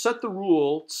 So you've set the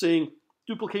rule saying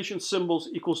duplication symbols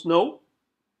equals no.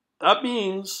 That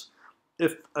means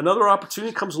if another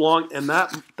opportunity comes along and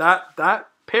that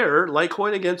pair,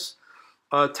 Litecoin against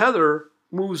Tether,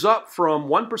 moves up from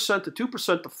 1% to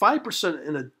 2% to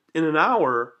 5% in an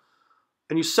hour,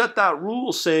 and you set that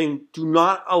rule saying do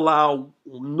not allow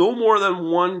no more than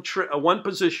one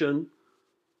position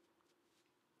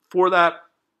for that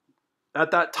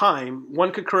at that time,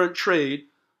 one concurrent trade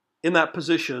in that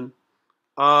position,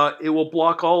 it will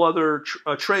block all other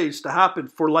trades to happen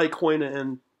for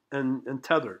Litecoin and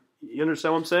Tether. You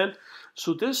understand what I'm saying?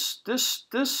 So this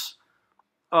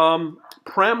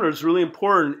parameter is really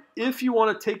important if you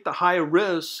want to take the high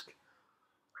risk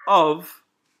of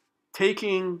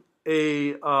taking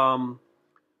an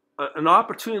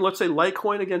opportunity. Let's say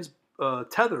Litecoin against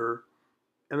Tether,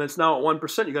 and it's now at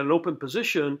 1%. You got an open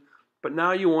position, but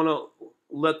now you want to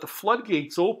let the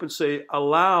floodgates open. Say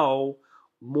allow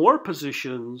more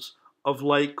positions of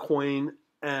Litecoin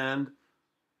and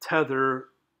Tether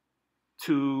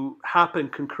to happen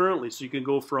concurrently. So you can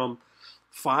go from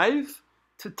 5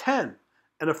 to 10.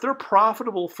 And if they're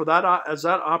profitable for that as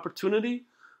that opportunity,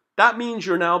 that means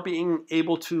you're now being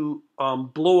able to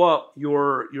blow up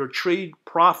your trade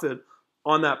profit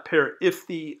on that pair if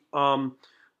the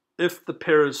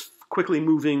pair is quickly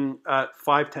moving at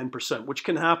 5-10%, which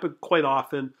can happen quite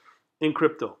often in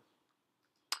crypto.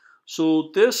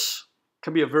 So this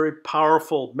can be a very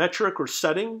powerful metric or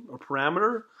setting or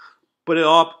parameter, but it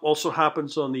also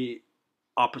happens on the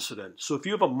opposite end. So if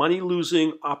you have a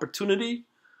money-losing opportunity,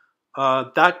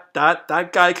 that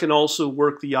guy can also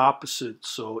work the opposite,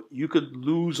 so you could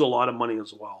lose a lot of money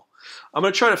as well. I'm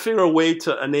going to try to figure a way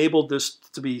to enable this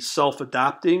to be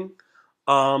self-adapting,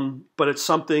 but it's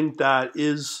something that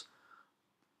is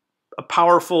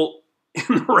powerful in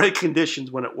the right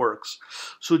conditions when it works.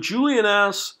 So Julian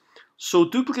asks, so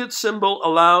duplicate symbol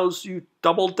allows you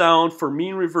double down for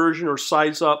mean reversion or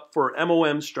size up for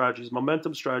MOM strategies,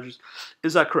 momentum strategies.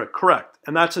 Is that correct? Correct.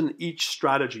 And that's in each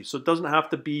strategy. So it doesn't have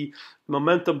to be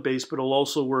momentum based, but it'll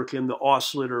also work in the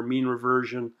oscillator, mean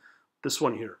reversion, this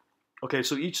one here. Okay,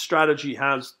 so each strategy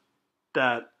has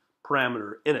that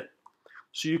parameter in it.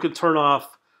 So you can turn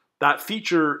off that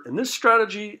feature in this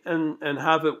strategy and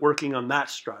have it working on that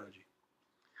strategy.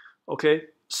 Okay,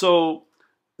 so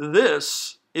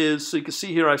this is, so you can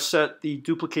see here I've set the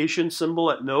duplication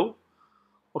symbol at no.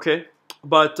 Okay,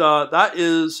 but that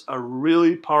is a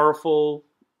really powerful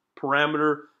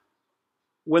parameter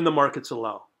when the markets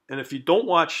allow. And if you don't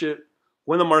watch it,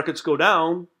 when the markets go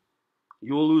down,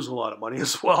 you will lose a lot of money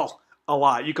as well. A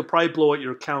lot. You could probably blow out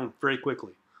your account very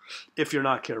quickly if you're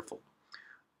not careful.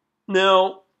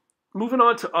 Now, moving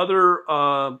on to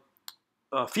other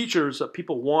features that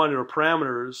people wanted, or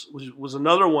parameters, was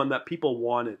another one that people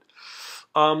wanted.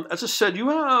 As I said, you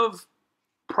have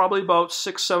probably about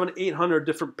 600, 700, 800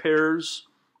 different pairs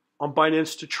on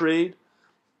Binance to trade.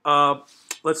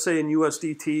 Let's say in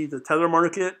USDT, the Tether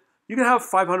market, you can have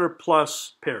 500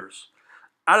 plus pairs.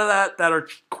 Out of that are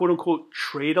quote unquote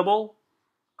tradable,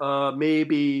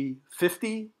 maybe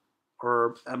 50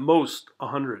 or at most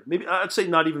 100. Maybe I'd say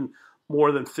not even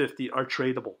more than 50 are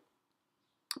tradable.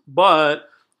 But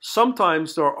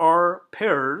sometimes there are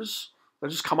pairs that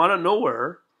just come out of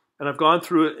nowhere, and I've gone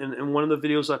through it in one of the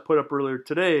videos I put up earlier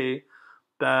today,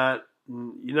 that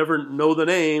you never know the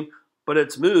name, but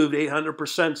it's moved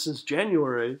 800% since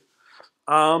January.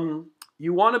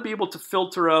 You want to be able to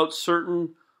filter out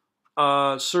certain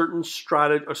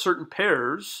strategy or certain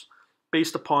pairs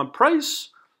based upon price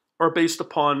or based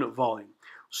upon volume.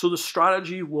 So the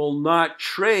strategy will not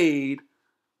trade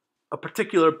a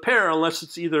particular pair unless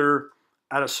it's either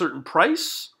at a certain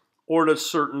price or at a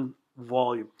certain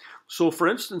volume. So for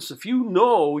instance, if you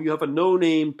know you have a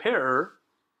no-name pair,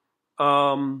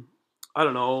 I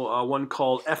don't know, one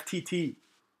called FTT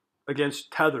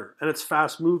against Tether, and it's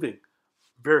fast moving,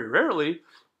 very rarely,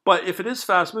 but if it is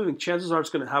fast moving, chances are it's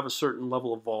going to have a certain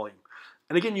level of volume.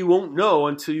 And again, you won't know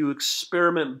until you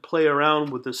experiment and play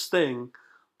around with this thing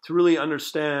to really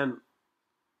understand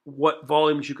what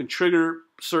volumes you can trigger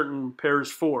certain pairs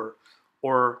for,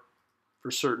 or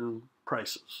for certain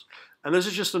prices. And this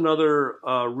is just another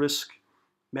risk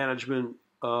management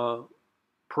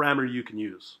parameter you can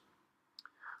use.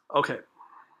 Okay,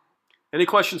 any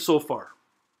questions so far?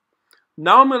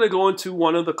 Now I'm going to go into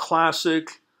one of the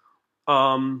classic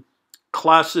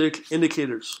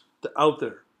indicators out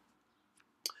there.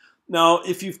 Now,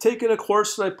 if you've taken a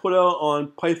course that I put out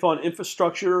on Python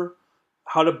infrastructure,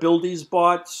 how to build these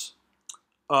bots,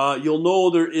 you'll know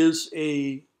there is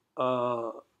a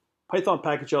Python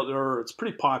package out there. It's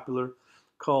pretty popular,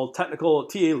 called technical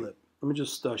TALib. Let me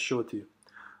just show it to you.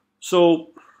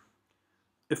 So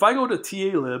if I go to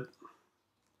TALib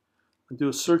and do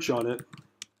a search on it,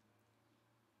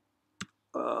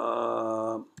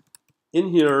 in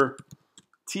here,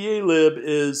 TALib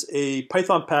is a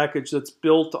Python package that's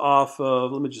built off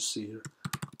of, let me just see here,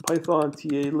 Python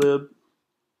TALib,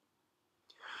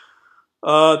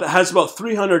 that has about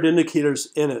 300 indicators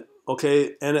in it,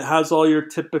 okay? And it has all your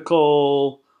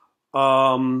typical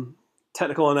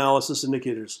technical analysis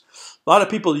indicators. A lot of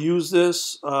people use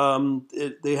this.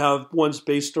 They have ones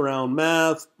based around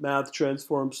math,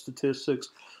 transform, statistics,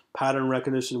 pattern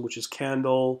recognition, which is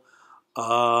Candle,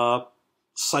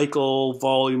 cycle,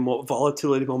 volume,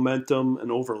 volatility, momentum,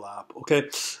 and overlap. Okay,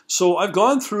 so I've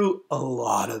gone through a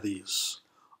lot of these.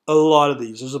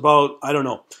 There's about, I don't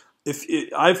know,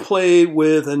 I've played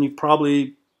with, and you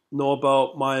probably know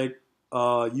about my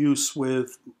use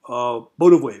with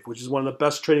MotiveWave, which is one of the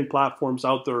best trading platforms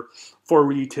out there for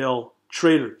retail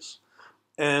traders.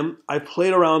 And I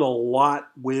played around a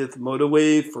lot with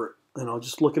MotiveWave for,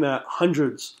 just looking at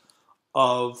hundreds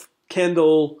of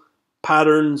candle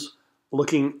patterns,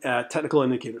 looking at technical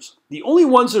indicators. The only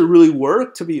ones that really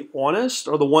work, to be honest,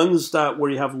 are the ones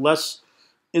where you have less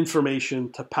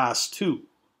information to pass to,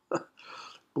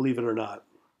 believe it or not.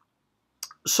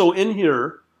 So in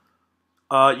here,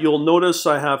 you'll notice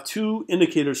I have two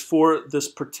indicators for this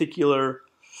particular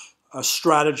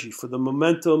strategy, for the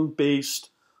momentum-based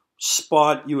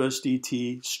spot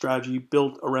USDT strategy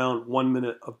built around 1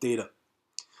 minute of data.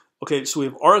 Okay, so we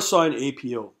have RSI and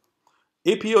APO.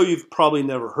 APO you've probably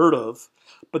never heard of,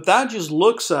 but that just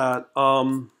looks at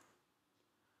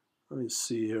Let me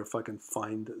see here if I can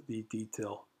find the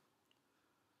detail.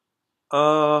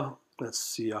 Let's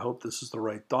see. I hope this is the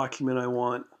right document I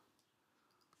want.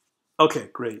 Okay,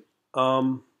 great.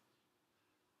 Let's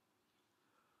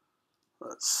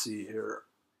see here.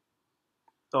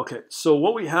 Okay, so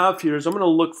what we have here is I'm going to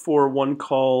look for one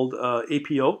called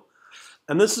APO,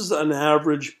 and this is an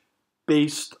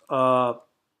average-based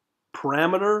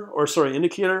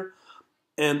indicator.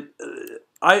 And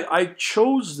I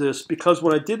chose this because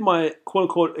when I did my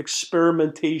quote-unquote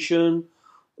experimentation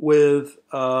with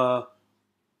MotoWave,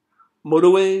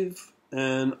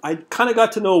 and I kind of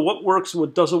got to know what works and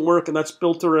what doesn't work, and that's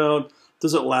built around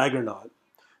does it lag or not.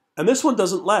 And this one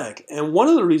doesn't lag. And one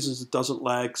of the reasons it doesn't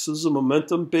lag, so this is a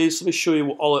momentum base. Let me show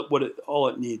you all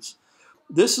it needs.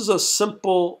 This is a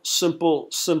simple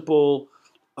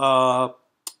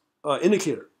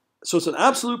indicator. So it's an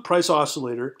absolute price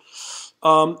oscillator.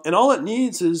 And all it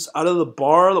needs is out of the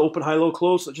bar, the open, high, low,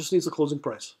 close, it just needs the closing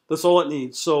price. That's all it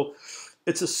needs. So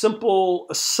it's a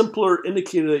simpler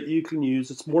indicator that you can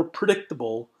use. It's more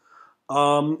predictable,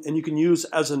 and you can use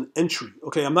as an entry.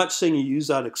 Okay, I'm not saying you use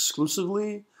that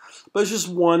exclusively, but it's just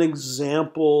one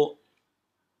example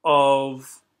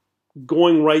of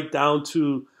going right down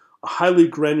to a highly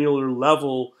granular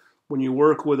level when you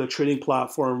work with a trading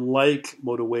platform like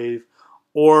MotoWave,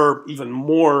 or even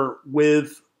more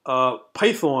with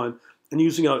Python, and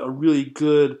using a really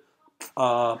good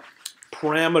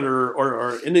parameter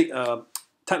or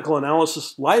technical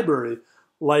analysis library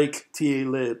like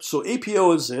TALib. So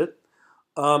APO is it,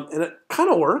 and it kind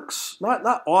of works. Not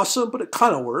awesome, but it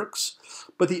kind of works.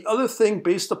 But the other thing,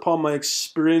 based upon my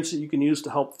experience, that you can use to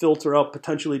help filter out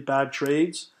potentially bad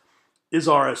trades is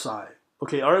RSI.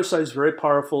 Okay, RSI is very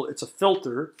powerful. It's a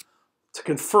filter to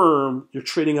confirm your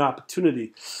trading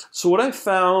opportunity. So what I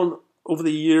found over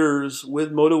the years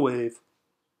with MotoWave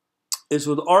is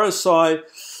with RSI,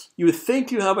 you would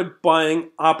think you have a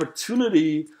buying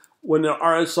opportunity when the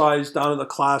RSI is down to the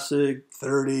classic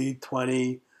 30,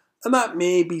 20, and that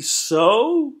may be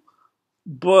so,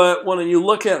 but when you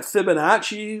look at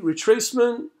Fibonacci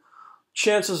retracement,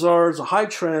 chances are it's a high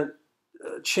trend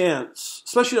chance,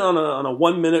 especially on a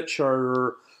 1 minute chart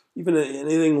or even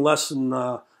anything less than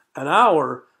an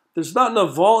hour, there's not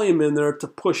enough volume in there to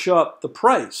push up the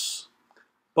price.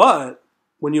 But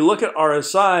when you look at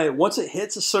RSI, once it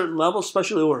hits a certain level,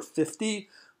 especially over 50,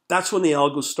 that's when the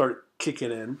algos start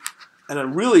kicking in. And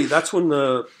then really, that's when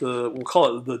we'll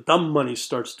call it the dumb money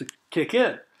starts to kick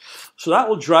in. So that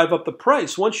will drive up the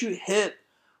price. Once you hit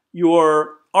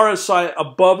your RSI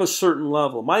above a certain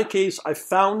level, in my case, I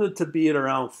found it to be at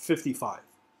around 55.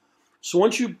 So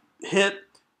once you hit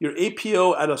your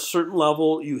APO at a certain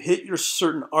level, you hit your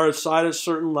certain RSI at a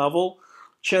certain level,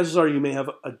 chances are you may have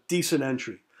a decent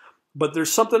entry. But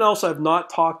there's something else I've not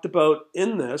talked about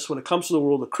in this when it comes to the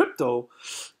world of crypto,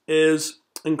 is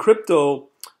in crypto,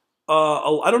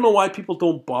 I don't know why people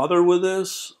don't bother with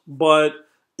this, but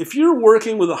if you're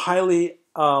working with a highly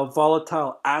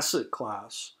volatile asset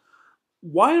class,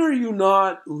 why are you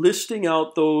not listing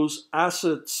out those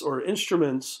assets or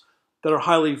instruments that are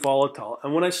highly volatile?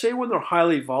 And when I say when they're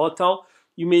highly volatile,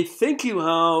 you may think you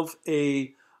have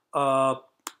a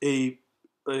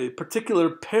particular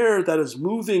pair that is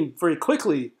moving very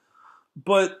quickly,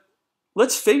 but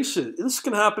let's face it, this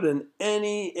can happen in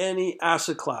any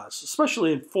asset class,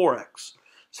 especially in Forex.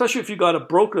 Especially if you got a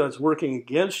broker that's working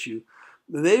against you.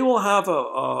 They will have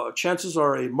chances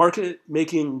are a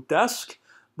market-making desk.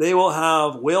 They will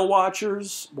have whale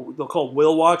watchers, what they'll call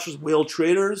whale watchers, whale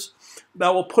traders,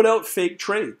 that will put out fake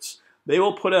trades. They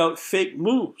will put out fake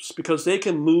moves because they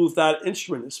can move that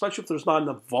instrument, especially if there's not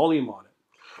enough volume on it.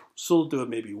 So they'll do it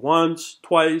maybe once,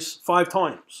 twice, 5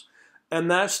 times.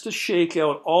 And that's to shake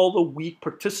out all the weak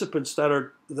participants that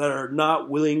are not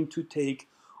willing to take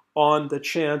on the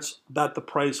chance that the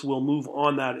price will move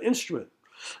on that instrument.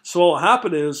 So what will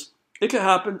happen is, it can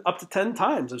happen up to 10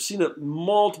 times. I've seen it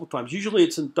multiple times. Usually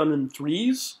it's done in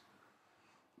threes.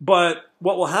 But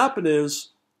what will happen is,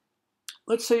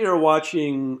 let's say you're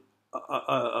watching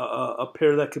a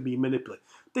pair that can be manipulated.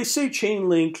 They say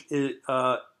Chainlink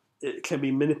it can be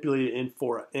manipulated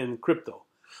in crypto.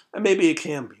 And maybe it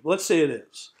can be. Let's say it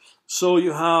is. So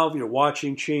you're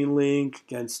watching Chainlink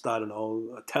against, I don't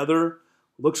know, a Tether.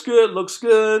 Looks good,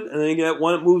 and then you get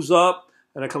one that moves up,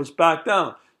 and it comes back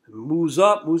down. It moves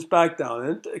up, moves back down.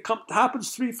 And it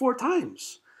happens 3-4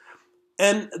 times.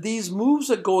 And these moves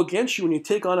that go against you when you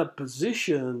take on a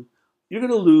position, you're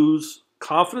going to lose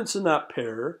confidence in that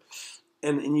pair,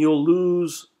 and you'll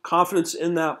lose confidence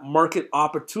in that market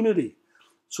opportunity.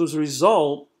 So as a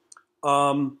result,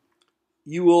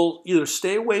 you will either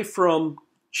stay away from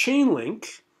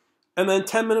Chainlink And then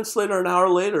 10 minutes later, an hour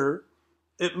later,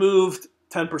 it moved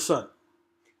 10%.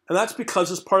 And that's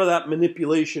because it's part of that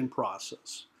manipulation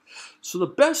process. So the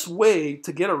best way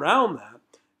to get around that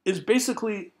is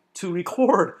basically to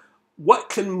record what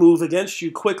can move against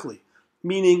you quickly.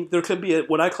 Meaning there could be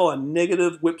what I call a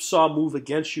negative whipsaw move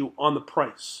against you on the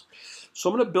price. So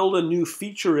I'm going to build a new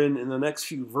feature in the next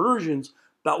few versions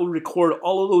that will record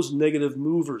all of those negative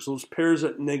movers, those pairs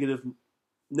that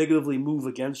negatively move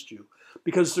against you,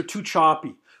 because they're too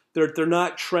choppy. They're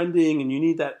not trending, and you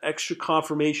need that extra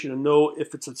confirmation to know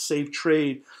if it's a safe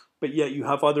trade, but yet you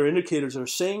have other indicators that are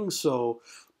saying so,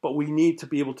 but we need to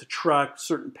be able to track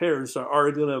certain pairs that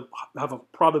are going to have a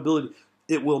probability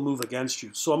it will move against you.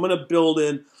 So I'm going to build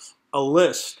in a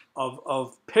list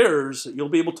of pairs that you'll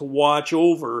be able to watch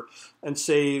over and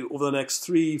say over the next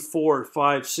 3, 4,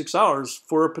 5, 6 hours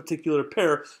for a particular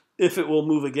pair if it will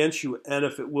move against you and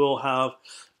if it will have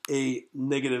a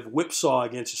negative whipsaw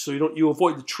against you. So you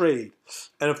avoid the trade.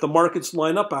 And if the markets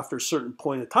line up after a certain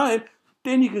point of time,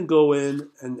 then you can go in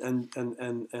and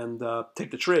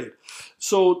take the trade.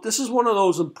 So this is one of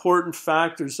those important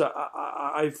factors that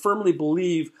I firmly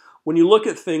believe when you look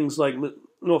at things like,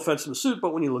 no offense to Masood,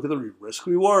 but when you look at the risk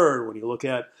reward, when you look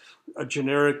at a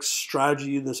generic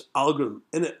strategy in this algorithm,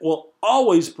 and it will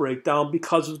always break down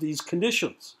because of these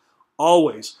conditions,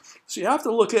 always. So you have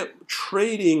to look at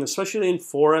trading, especially in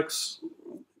Forex,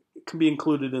 can be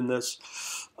included in this,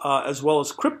 as well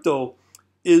as crypto,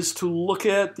 is to look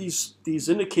at these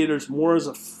indicators more as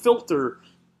a filter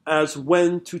as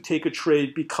when to take a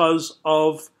trade because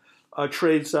of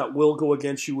trades that will go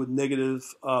against you with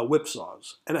negative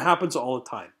whipsaws. And it happens all the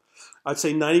time. I'd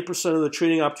say 90% of the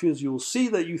trading opportunities you will see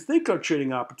that you think are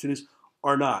trading opportunities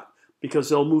are not, because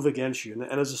they'll move against you.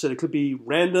 And as I said, it could be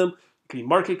random, it could be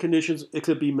market conditions, it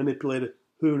could be manipulated.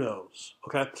 Who knows?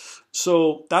 Okay,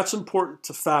 so that's important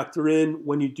to factor in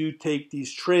when you do take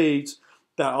these trades.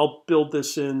 That I'll build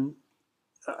this in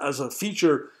as a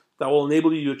feature that will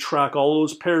enable you to track all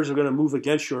those pairs that are going to move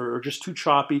against you or are just too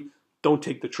choppy. Don't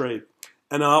take the trade,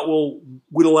 and that will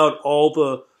whittle out all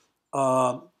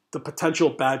the potential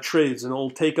bad trades, and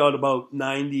it'll take out about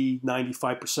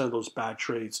 95% of those bad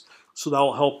trades. So that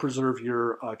will help preserve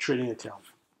your trading account.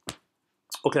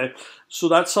 Okay, so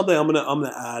that's something I'm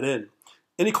gonna add in.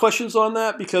 Any questions on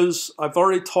that? Because I've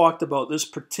already talked about this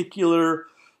particular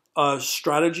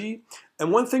strategy.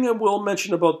 And one thing I will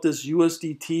mention about this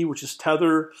USDT, which is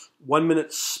Tether 1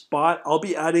 minute spot, I'll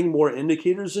be adding more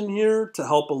indicators in here to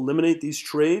help eliminate these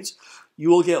trades.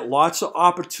 You will get lots of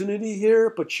opportunity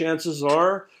here, but chances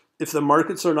are, if the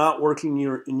markets are not working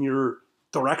in your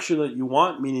direction that you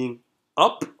want, meaning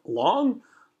up, long,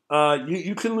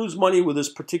 you can lose money with this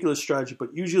particular strategy.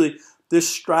 But usually this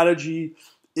strategy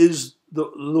is the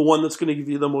one that's going to give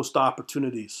you the most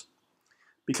opportunities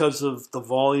because of the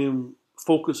volume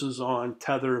focuses on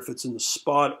Tether if it's in the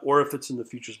spot or if it's in the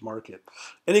futures market.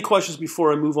 Any questions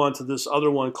before I move on to this other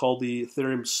one called the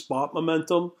Ethereum spot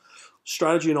momentum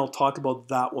strategy, and I'll talk about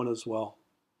that one as well.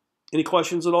 Any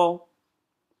questions at all?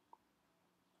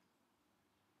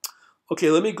 Okay,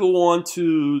 let me go on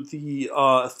to the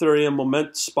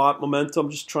Ethereum spot momentum.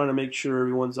 Just trying to make sure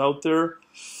everyone's out there.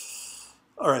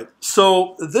 All right,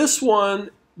 so this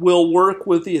one will work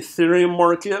with the Ethereum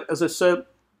market. As I said,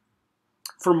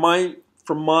 from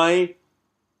my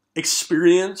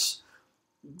experience,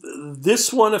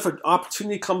 this one, if an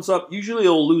opportunity comes up, usually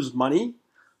it'll lose money.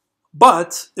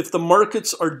 But if the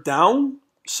markets are down,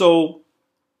 so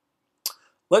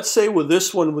let's say with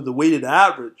this one, with the weighted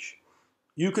average,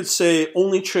 you could say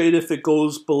only trade if it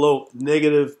goes below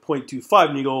negative 0.25.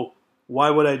 And you go, why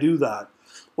would I do that?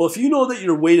 Well, if you know that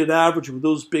your weighted average with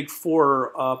those big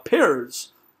four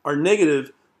pairs are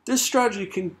negative, this strategy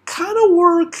can kind of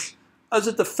work as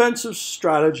a defensive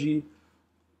strategy,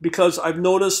 because I've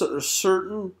noticed that there's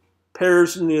certain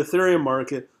pairs in the Ethereum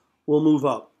market will move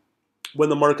up when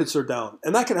the markets are down.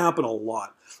 And that can happen a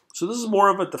lot. So this is more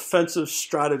of a defensive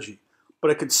strategy,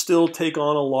 but it could still take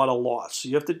on a lot of loss. So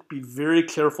you have to be very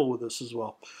careful with this as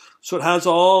well. So it has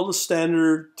all the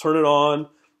standard, turn it on.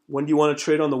 When do you want to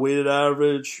trade on the weighted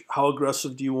average? How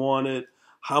aggressive do you want it?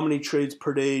 How many trades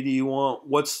per day do you want?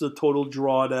 What's the total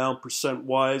drawdown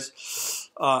percent-wise?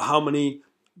 How many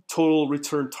total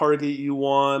return target you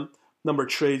want? Number of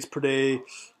trades per day.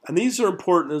 And these are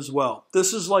important as well.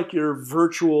 This is like your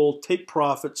virtual take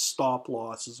profit stop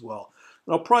loss as well.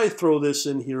 And I'll probably throw this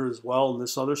in here as well in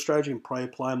this other strategy and probably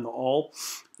apply them to all.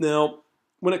 Now,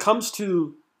 when it comes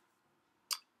to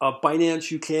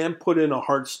Binance, you can put in a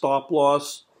hard stop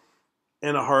loss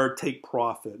and a hard take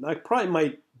profit. And I probably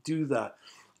might do that.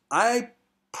 I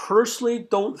personally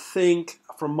don't think,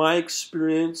 from my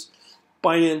experience,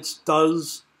 Binance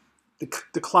does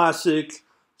the classic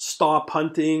stop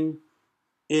hunting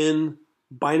in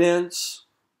Binance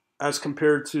as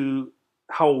compared to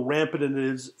how rampant it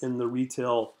is in the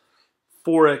retail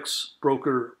Forex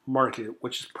broker market,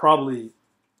 which is probably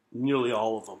nearly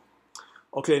all of them.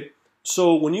 Okay,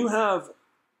 so when you have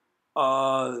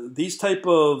these type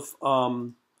of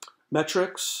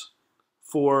metrics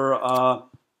for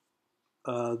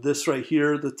this right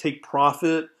here, the take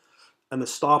profit and the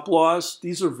stop loss,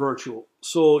 these are virtual.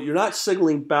 So you're not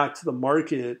signaling back to the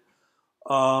market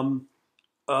like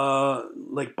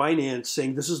Binance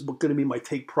saying, this is going to be my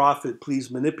take profit,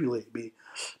 please manipulate me.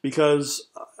 Because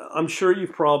I'm sure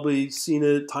you've probably seen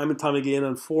it time and time again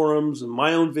on forums and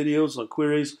my own videos on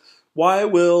queries. Why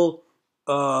will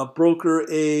broker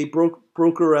A,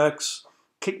 broker X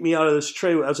kick me out of this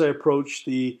trade as I approach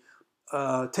the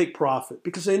take profit?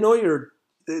 Because they know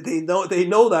they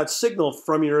know that signal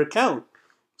from your account.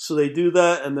 So they do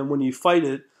that, and then when you fight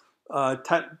it,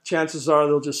 chances are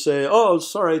they'll just say, oh,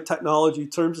 sorry, technology,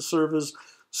 terms of service,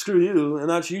 screw you. And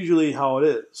that's usually how it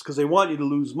is, because they want you to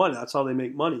lose money. That's how they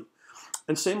make money.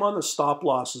 And same on the stop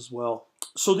loss as well.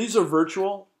 So these are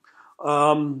virtual.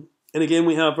 And again,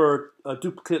 we have our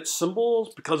duplicate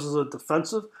symbols because of the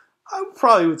defensive. I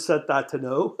probably would set that to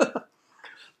no.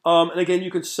 And again, you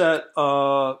can set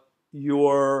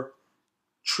your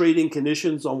trading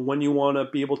conditions on when you want to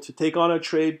be able to take on a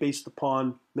trade based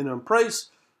upon minimum price,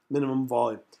 minimum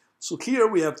volume. So here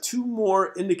we have two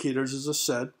more indicators, as I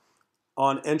said.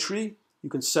 On entry, you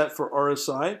can set for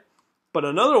RSI, but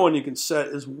another one you can set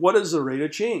is what is the rate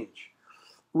of change.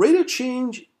 Rate of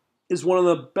change is one of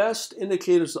the best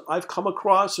indicators that I've come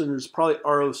across, and there's probably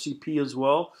ROCP as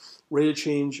well, rate of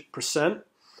change percent.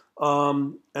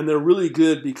 And they're really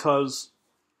good because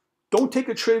don't take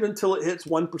a trade until it hits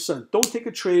 1%. Don't take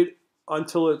a trade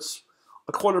until it's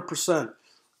 0.25%.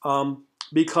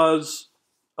 Because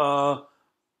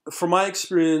from my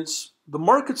experience, the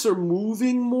markets are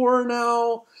moving more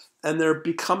now, and they're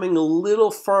becoming a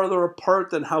little farther apart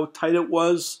than how tight it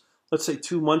was, let's say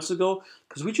 2 months ago,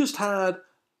 because we just had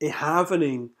a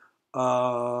halvening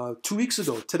 2 weeks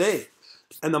ago today,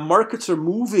 and the markets are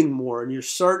moving more, and you're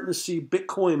starting to see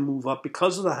Bitcoin move up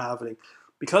because of the halvening,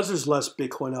 because there's less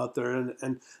Bitcoin out there,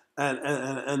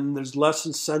 and there's less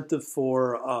incentive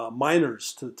for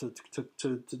miners to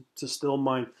still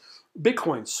mine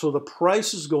Bitcoin. So the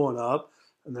price is going up,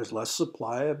 and there's less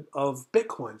supply of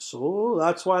Bitcoin. So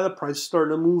that's why the price is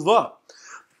starting to move up.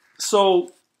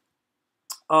 So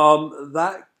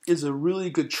that is a really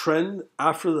good trend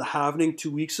after the halvening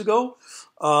 2 weeks ago.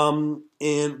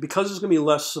 And because there's going to be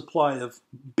less supply of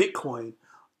Bitcoin,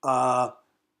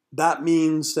 that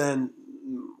means then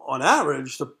on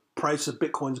average, the price of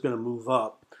Bitcoin is going to move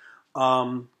up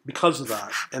because of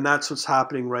that. And that's what's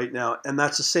happening right now. And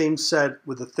that's the same said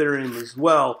with Ethereum as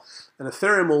well. And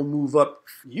Ethereum will move up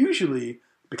usually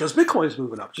because Bitcoin is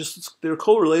moving up. Just they're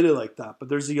correlated like that. But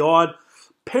there's the odd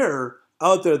pair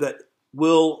out there that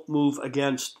will move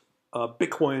against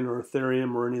Bitcoin or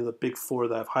Ethereum or any of the big four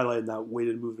that I've highlighted in that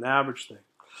weighted moving average thing.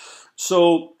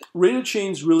 So rate of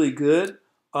change is really good.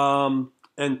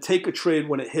 And take a trade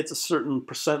when it hits a certain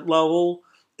percent level.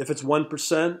 If it's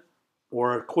 1%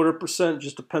 or 0.25%,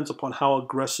 just depends upon how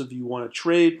aggressive you want to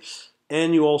trade.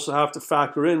 And you also have to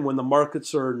factor in when the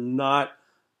markets are not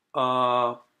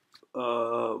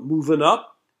moving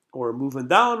up or moving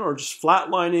down or just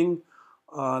flatlining.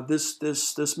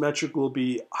 This metric will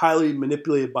be highly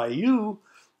manipulated by you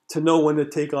to know when to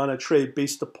take on a trade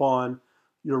based upon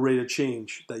your rate of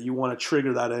change that you want to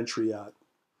trigger that entry at.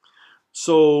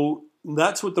 So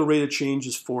that's what the rate of change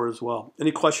is for as well.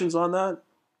 Any questions on that?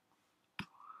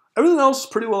 Everything else is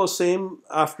pretty well the same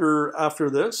after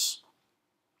this.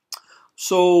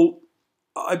 So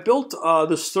I built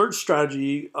this third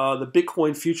strategy, the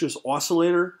Bitcoin Futures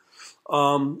Oscillator.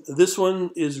 This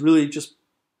one is really just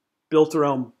built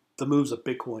around the moves of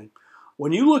Bitcoin.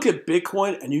 When you look at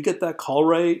Bitcoin and you get that call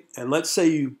right, and let's say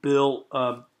you build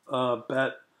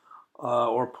bet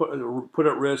or put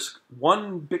at risk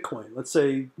one Bitcoin, let's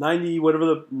say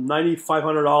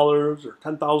 $9,500 or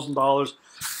 $10,000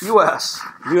 US.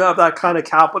 You have that kind of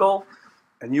capital,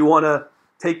 and you want to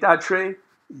take that trade.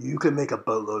 You can make a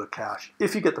boatload of cash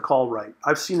if you get the call right.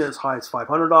 I've seen it as high as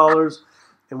 $500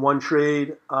 in one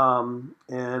trade, and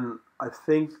I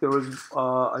think there was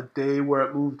a day where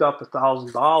it moved up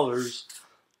 $1,000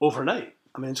 overnight.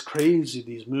 I mean, it's crazy,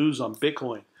 these moves on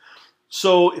Bitcoin.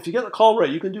 So if you get the call right,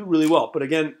 you can do really well. But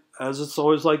again, as it's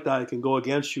always like that, it can go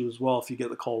against you as well if you get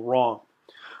the call wrong.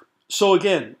 So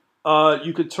again,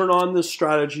 you can turn on this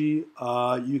strategy.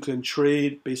 You can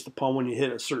trade based upon when you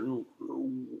hit a certain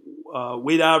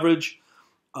weight average.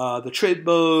 The trade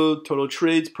mode, total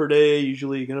trades per day,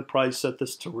 usually you're going to probably set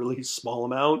this to really small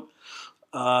amount.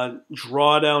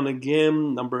 Drawdown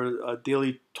again, number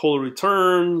daily total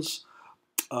returns.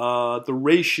 The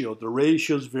ratio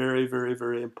is very, very,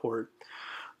 very important.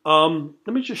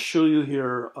 Let me just show you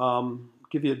here,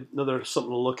 give you another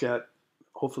something to look at.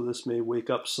 Hopefully this may wake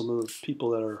up some of the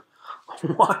people that are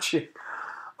watching.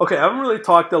 Okay, I haven't really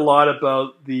talked a lot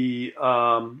about the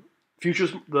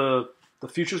futures, the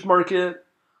futures market.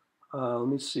 Let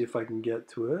me see if I can get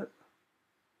to it.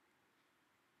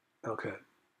 Okay,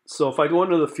 so if I go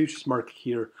into the futures market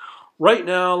here, right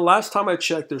now, last time I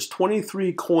checked, there's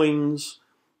 23 coins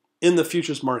in the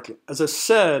futures market. As I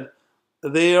said,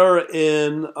 they are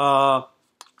in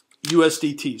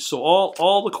USDT. So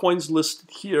all the coins listed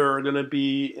here are going to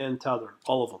be in Tether,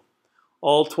 all of them,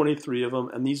 all 23 of them.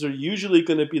 And these are usually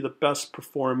going to be the best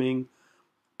performing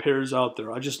pairs out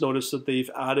there. I just noticed that they've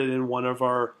added in one of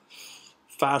our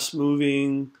fast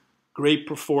moving, great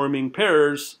performing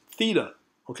pairs, Theta.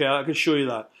 Okay, I can show you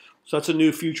that. So that's a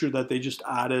new feature that they just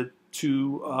added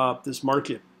to this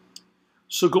market.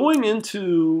 So going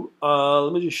into,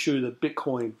 let me just show you the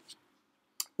Bitcoin.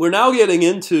 We're now getting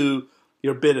into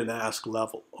your bid and ask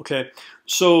level, okay?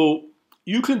 So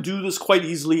you can do this quite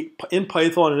easily in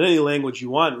Python, in any language you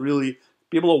want, really.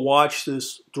 Be able to watch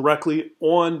this directly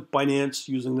on Binance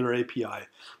using their API.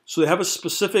 So they have a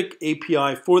specific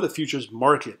API for the futures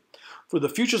market. For the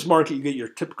futures market, you get your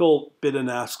typical bid and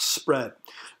ask spread.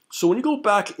 So when you go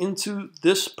back into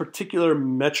this particular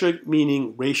metric,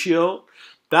 meaning ratio,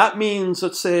 that means,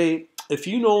 let's say, if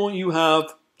you know you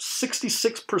have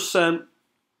 66%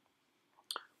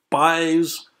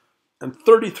 buys and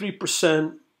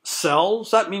 33%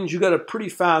 sells, that means you got a pretty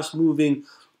fast moving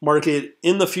market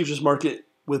in the futures market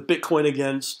with Bitcoin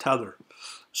against Tether.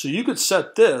 So you could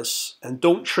set this and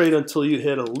don't trade until you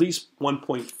hit at least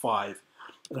 1.5.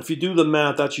 And if you do the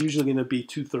math, that's usually going to be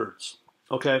 2/3.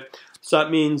 Okay, so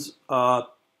that means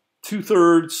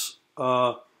 2/3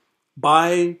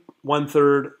 buy,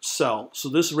 1/3 sell. So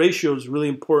this ratio is really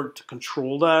important to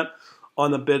control that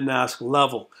on the bid and ask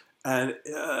level. And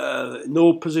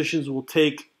no positions will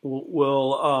take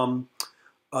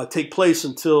place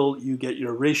until you get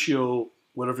your ratio,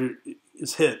 whatever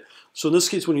is hit. So in this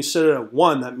case, when you set it at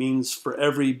 1, that means for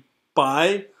every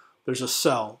buy, there's a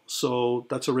sell. So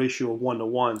that's a ratio of 1 to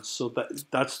 1. So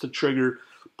that's the trigger,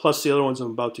 plus the other ones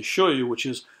I'm about to show you, which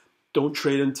is don't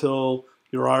trade until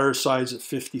your RSI is at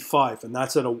 55. And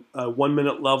that's at a 1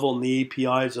 minute level, and the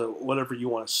API is at whatever you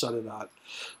want to set it at.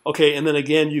 Okay, and then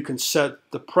again, you can set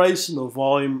the price and the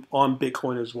volume on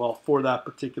Bitcoin as well for that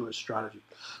particular strategy.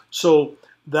 So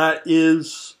that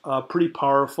is pretty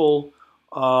powerful.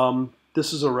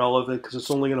 This is irrelevant because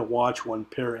it's only going to watch one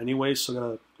pair anyway.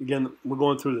 So again, we're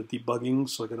going through the debugging,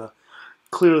 so I'm going to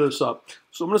clear this up.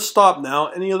 So I'm going to stop now.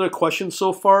 Any other questions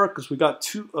so far? Because we got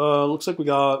two. Looks like we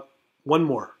got one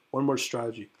more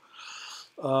strategy.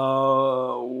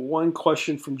 One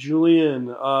question from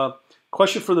Julian.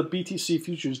 Question for the BTC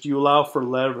futures: do you allow for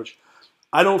leverage?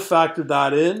 I don't factor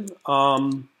that in.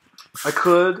 I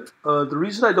could. The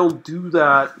reason I don't do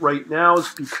that right now is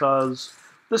because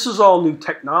this is all new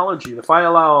technology. If I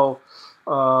allow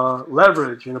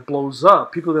leverage and it blows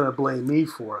up, people are going to blame me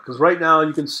for it. Because right now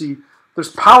you can see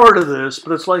there's power to this,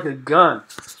 but it's like a gun.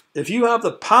 If you have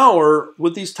the power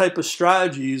with these type of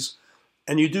strategies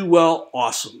and you do well,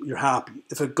 awesome, you're happy.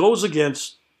 If it goes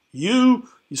against you,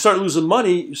 you start losing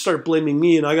money, you start blaming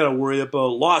me, and I got to worry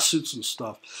about lawsuits and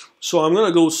stuff. So I'm going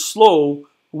to go slow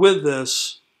with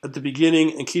this at the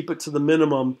beginning and keep it to the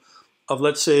minimum of,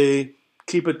 let's say,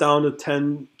 keep it down to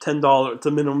 $10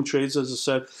 to minimum trades, as I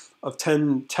said, of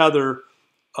 10 Tether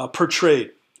per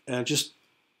trade. And just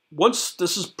once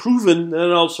this is proven,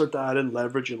 then I'll start to add in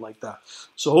leverage and like that.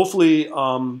 So hopefully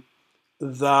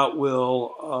that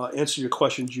will answer your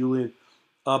question, Julian.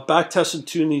 Back test and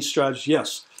tune these strategies.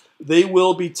 Yes, they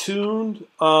will be tuned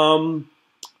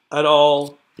at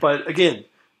all. But again,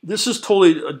 this is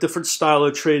totally a different style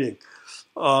of trading.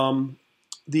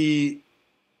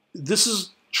 This is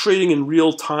trading in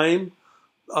real time.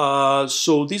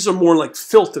 So these are more like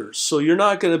filters. So you're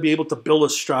not going to be able to build a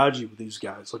strategy with these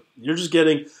guys. Like, you're just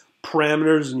getting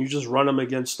parameters and you just run them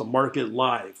against the market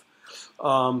live.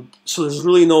 So there's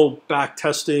really no back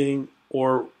testing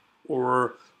or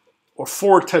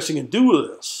forward testing to do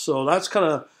with this. So that's kind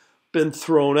of been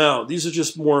thrown out. These are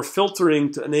just more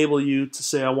filtering to enable you to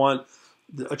say, I want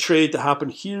a trade to happen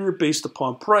here based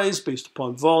upon price, based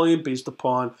upon volume, based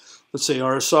upon, let's say,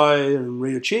 RSI and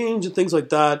rate of change and things like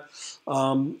that.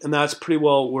 And that's pretty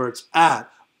well where it's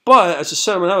at. But as I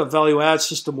said, I'm going to have a value add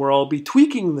system where I'll be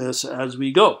tweaking this as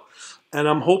we go. And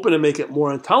I'm hoping to make it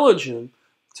more intelligent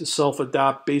to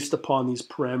self-adapt based upon these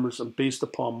parameters and based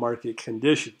upon market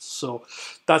conditions. So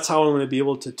that's how I'm going to be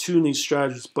able to tune these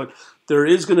strategies. But there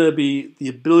is going to be the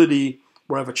ability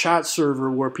where I have a chat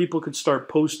server where people could start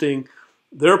posting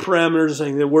their parameters,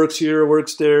 saying it works here, it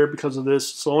works there because of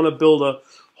this. So I want to build a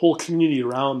whole community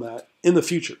around that in the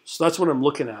future. So that's what I'm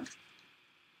looking at.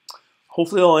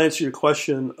 Hopefully I'll answer your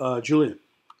question, Julian.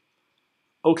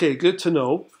 Okay, good to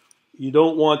know. You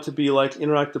don't want to be like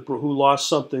Interactive Bro, who lost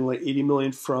something like 80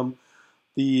 million from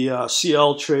the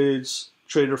CL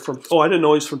trader from. Oh, I didn't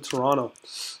know he's from Toronto.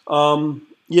 There's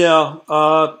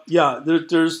I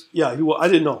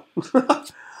didn't know,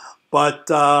 but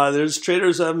there's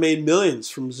traders that have made millions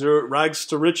from rags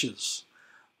to riches.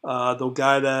 The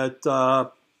guy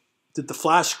that did the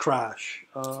flash crash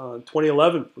in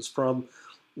 2011 was from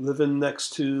living next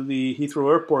to the Heathrow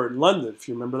Airport in London, if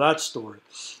you remember that story.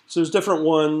 So there's different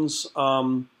ones,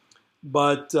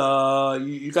 but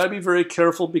you got to be very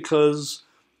careful because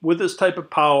with this type of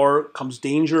power comes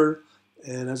danger.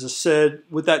 And as I said,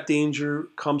 with that danger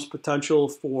comes potential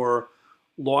for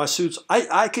lawsuits.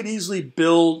 I could easily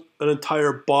build an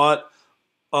entire bot.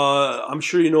 I'm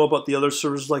sure you know about the other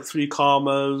servers like 3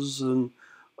 Commas and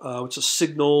which is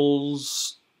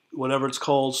Signals, whatever it's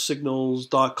called,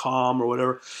 signals.com or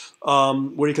whatever,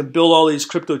 where you can build all these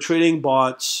crypto trading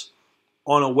bots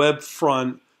on a web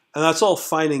front, and that's all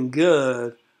fine and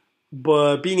good,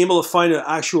 but being able to find an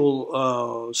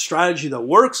actual strategy that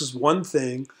works is one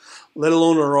thing, let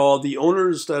alone are all the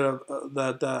owners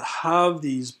that have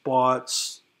these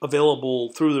bots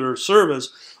available through their service,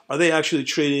 are they actually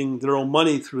trading their own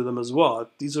money through them as well?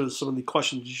 These are some of the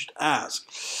questions you should ask.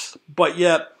 But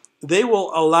yet, they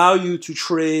will allow you to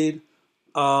trade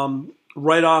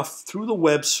right off through the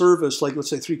web service, like let's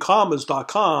say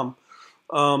 3commas.com,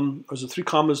 or is it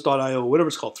 3commas.io, whatever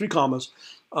it's called, 3 Commas.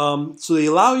 So they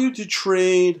allow you to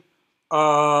trade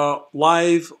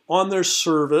live on their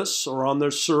service or on their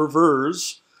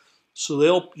servers.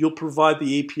 So you'll provide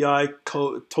the API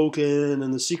token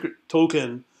and the secret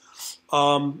token.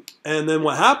 And then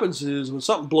what happens is when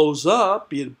something blows up,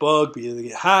 be it a bug, be it they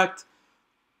get hacked,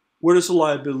 where does the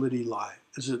liability lie?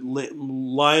 Is it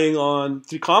lying on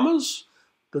 3 Commas?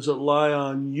 Does it lie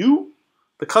on you,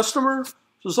 the customer? So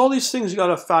there's all these things you got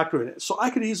to factor in it. So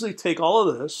I could easily take all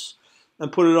of this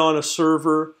and put it on a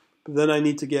server, but then I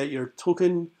need to get your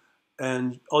token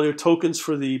and all your tokens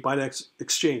for the Binance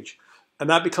exchange. And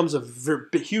that becomes a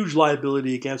huge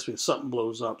liability against me if something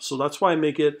blows up. So that's why I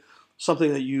make it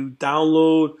something that you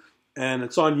download and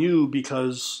it's on you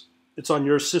because it's on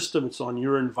your system, it's on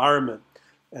your environment.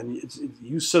 And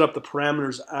you set up the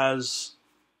parameters as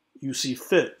you see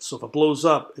fit. So if it blows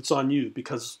up, it's on you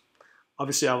because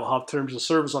obviously I will have terms of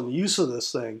service on the use of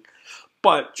this thing.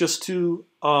 But just to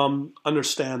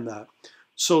understand that.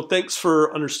 So thanks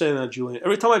for understanding that, Julian.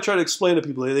 Every time I try to explain to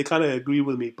people, they kind of agree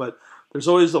with me. But there's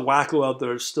always the wacko out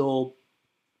there that still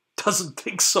doesn't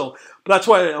think so. But that's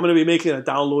why I'm going to be making a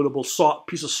downloadable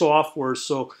piece of software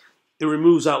so it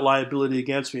removes that liability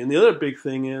against me. And the other big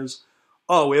thing is,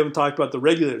 oh, we haven't talked about the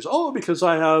regulators. Oh, because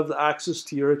I have access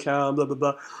to your account, blah, blah,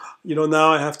 blah. You know,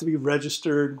 now I have to be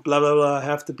registered, blah, blah, blah. I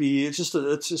have to be, it's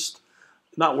just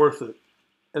not worth it.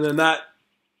 And then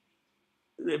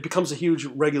it becomes a huge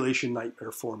regulation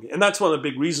nightmare for me. And that's one of the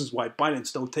big reasons why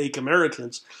Binance don't take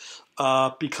Americans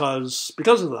because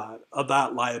of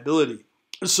that liability.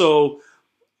 So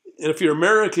if you're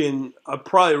American, I'd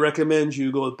probably recommend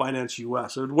you go with Binance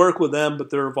US. It would work with them,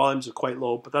 but their volumes are quite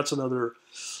low. But that's another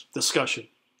discussion.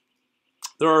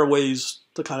 There are ways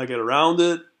to kind of get around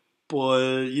it,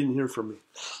 but you didn't hear from me.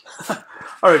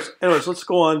 All right. Anyways, let's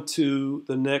go on to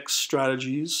the next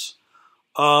strategies.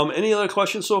 Any other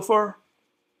questions so far?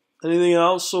 Anything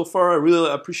else so far? I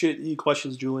really appreciate the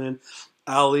questions, Julian,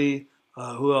 Ali,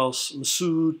 who else?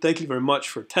 Masood. Thank you very much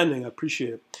for attending. I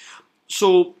appreciate it.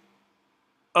 So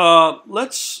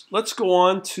let's go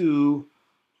on to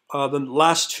the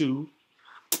last two.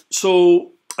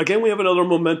 So again, we have another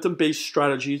momentum-based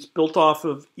strategy. It's built off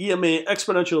of EMA,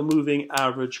 exponential moving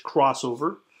average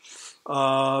crossover.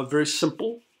 Very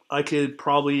simple. I could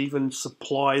probably even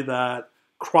supply that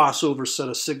crossover set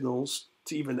of signals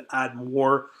to even add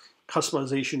more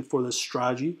customization for this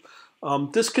strategy.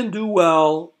 This can do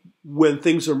well when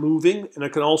things are moving, and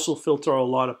it can also filter a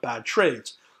lot of bad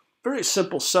trades. Very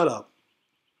simple setup.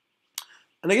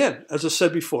 And again, as I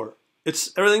said before,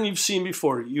 it's everything you've seen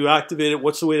before. You activate it.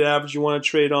 What's the weighted average you want to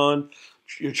trade on?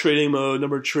 Your trading mode,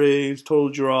 number of trades, total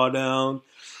drawdown,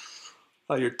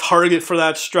 your target for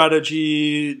that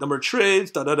strategy, number of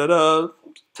trades,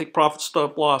 take profit,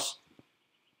 stop loss,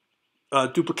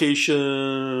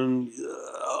 duplication,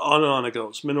 on and on it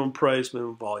goes. Minimum price,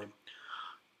 minimum volume.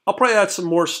 I'll probably add some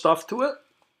more stuff to it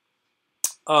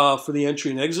for the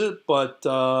entry and exit, but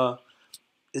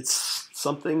it's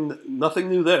something, nothing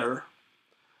new there.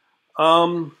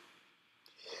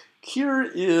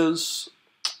 Here is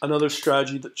another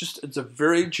strategy that it's a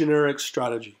very generic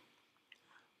strategy.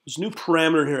 There's a new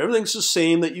parameter here. Everything's the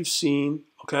same that you've seen,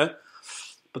 okay?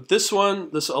 But this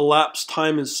one, this elapsed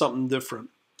time is something different.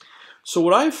 So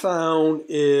what I found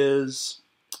is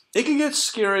it can get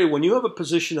scary when you have a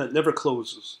position that never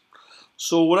closes.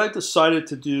 So what I decided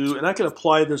to do, and I can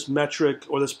apply this metric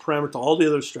or this parameter to all the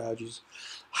other strategies,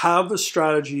 have the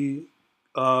strategy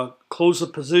close the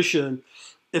position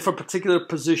if a particular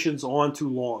position's on too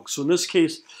long. So in this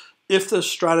case, if the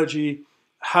strategy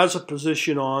has a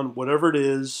position on whatever it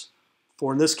is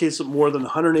for, in this case, more than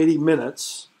 180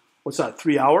 minutes, what's that,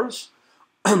 3 hours?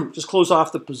 Just close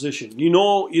off the position. You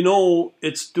know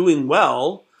it's doing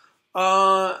well,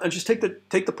 and just take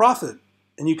the profit.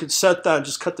 And you can set that,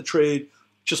 just cut the trade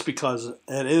just because.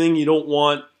 And anything you don't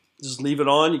want, just leave it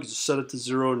on. You can just set it to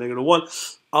 0 or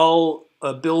 -1. I'll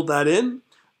build that in,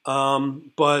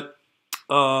 but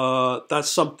that's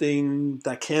something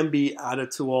that can be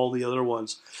added to all the other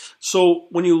ones. So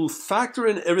when you factor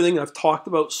in everything I've talked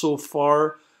about so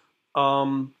far,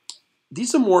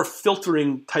 these are more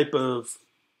filtering type of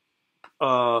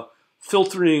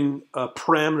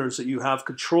parameters that you have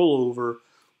control over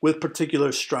with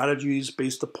particular strategies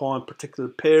based upon particular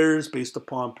pairs, based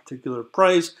upon particular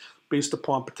price, based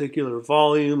upon particular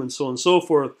volume, and so on and so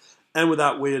forth, and with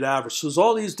that weighted average. So there's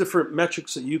all these different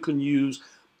metrics that you can use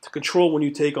to control when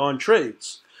you take on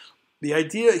trades. The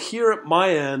idea here at my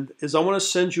end is I want to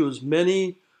send you as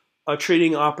many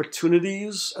trading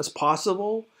opportunities as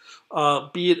possible,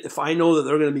 be it if I know that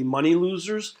they're going to be money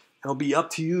losers, it'll be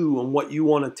up to you on what you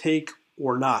want to take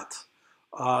or not.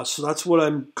 So that's what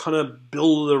I'm kind of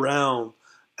building around.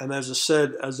 And as I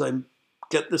said, as I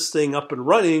get this thing up and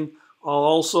running, I'll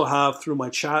also have through my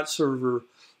chat server,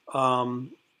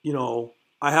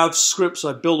 I have scripts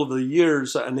I've built over the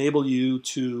years that enable you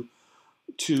to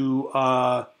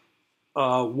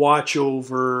watch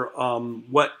over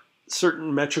what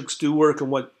certain metrics do work and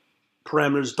what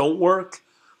parameters don't work.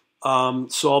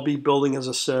 So I'll be building, as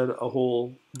I said, a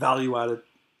whole value-added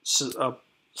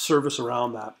service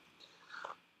around that.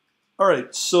 All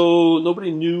right, so nobody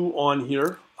new on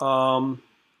here. I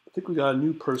think we got a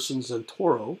new person,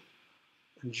 Zentoro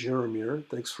and Jeremier.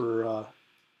 Thanks for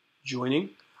joining.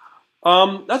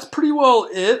 That's pretty well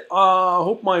it. I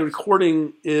hope my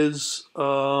recording is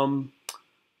up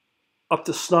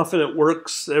to snuff and it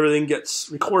works. Everything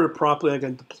gets recorded properly. I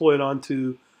can deploy it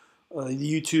onto the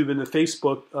YouTube and the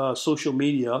Facebook social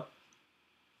media.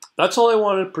 That's all I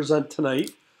wanted to present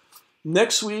tonight.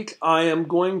 Next week, I am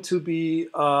going to be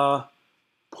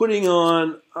putting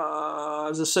on,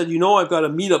 as I said, I've got a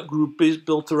meetup group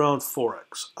built around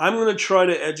Forex. I'm going to try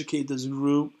to educate this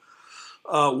group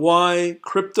why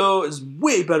crypto is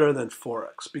way better than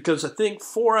Forex, because I think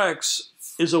Forex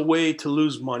is a way to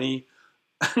lose money,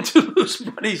 and to lose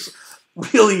money's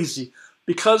real easy.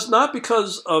 Not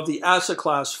because of the asset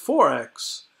class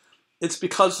Forex, it's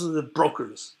because of the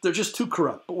brokers. They're just too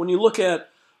corrupt. But when you look at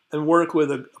and work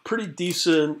with a pretty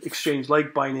decent exchange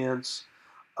like Binance,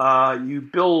 you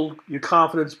build your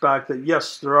confidence back that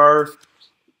yes, there are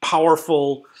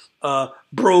powerful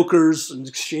brokers and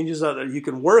exchanges that you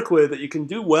can work with, that you can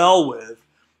do well with,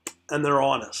 and they're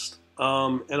honest.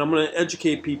 And I'm going to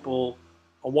educate people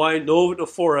on why no to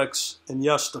Forex and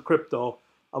yes to crypto.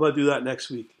 I'm going to do that next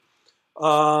week.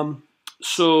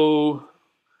 So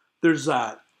there's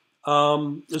that.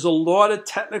 There's a lot of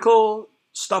technical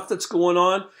stuff that's going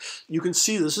on. You can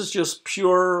see this is just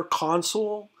pure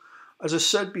console. As I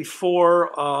said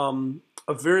before,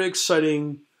 a very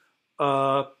exciting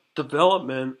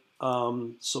development,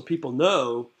 so people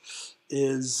know,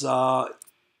 is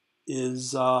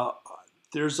there's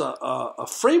a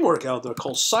framework out there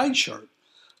called Sidechart,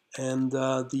 and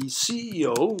the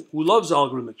CEO, who loves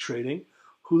algorithmic trading,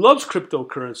 who loves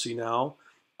cryptocurrency now,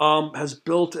 has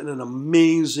built an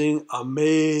amazing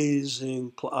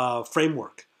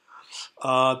framework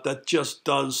that just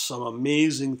does some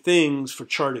amazing things for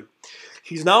charting.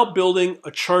 He's now building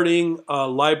a charting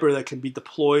library that can be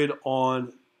deployed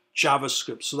on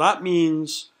JavaScript. So that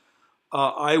means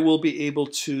I will be able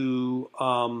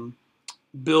to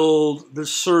build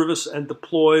this service and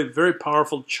deploy very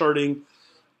powerful charting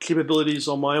capabilities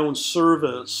on my own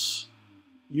service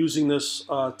using this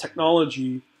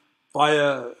technology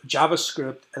via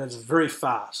JavaScript, and it's very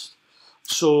fast.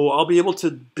 So I'll be able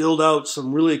to build out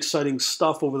some really exciting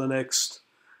stuff over the next,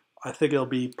 I think it'll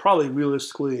be probably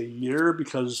realistically a year,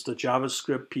 because the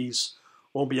JavaScript piece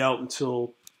won't be out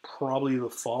until probably the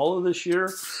fall of this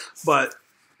year, but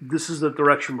this is the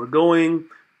direction we're going.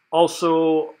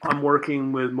 Also, I'm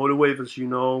working with MotiveWave, as you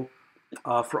know,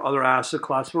 for other asset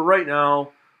classes. But right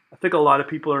now, I think a lot of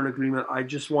people are in agreement. I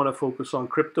just want to focus on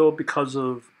crypto because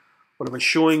of what I've been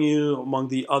showing you among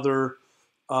the other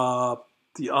uh,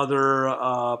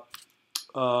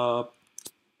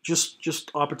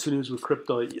 just opportunities with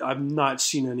crypto. I've not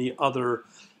seen any other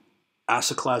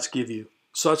asset class give you.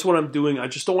 So that's what I'm doing. I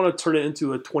just don't want to turn it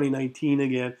into a 2019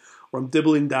 again, where I'm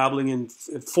dibbling dabbling in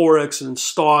forex and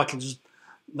stock and just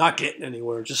not getting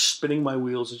anywhere, just spinning my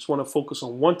wheels. I just want to focus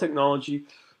on one technology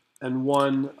and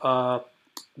one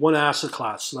asset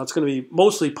class. So that's going to be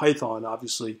mostly Python,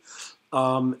 obviously,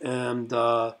 and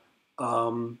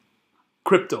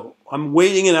crypto. I'm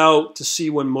waiting it out to see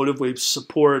when MotiveWave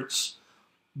supports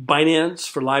Binance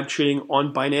for live trading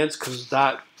on Binance, because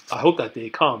I hope that day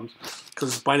comes,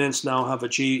 because Binance now have a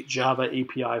Java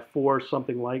API for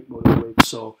something like MotiveWave.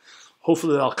 So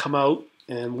hopefully that'll come out.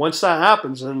 And once that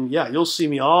happens, then yeah, you'll see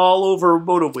me all over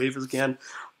MotiveWave again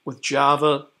with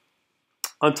Java,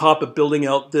 on top of building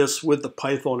out this with the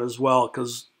Python as well,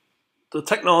 because the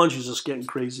technology is just getting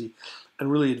crazy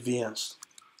and really advanced.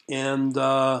 And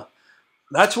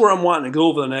that's where I'm wanting to go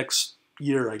over the next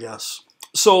year, I guess.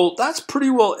 So that's pretty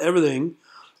well everything.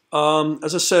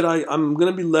 As I said, I'm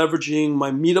going to be leveraging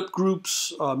my meetup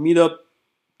groups,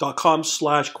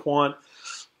 meetup.com/quant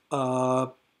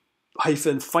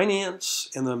hyphen finance,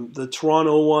 and the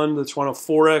Toronto one, the Toronto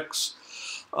Forex,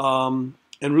 and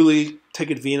really take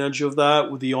advantage of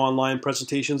that with the online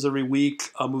presentations every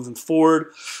week moving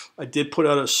forward. I did put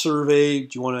out a survey.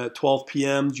 Do you want it at 12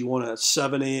 p.m.? Do you want it at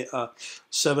 7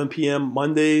 p.m.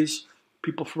 Mondays?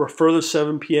 People prefer the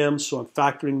 7 p.m., so I'm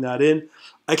factoring that in.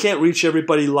 I can't reach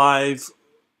everybody live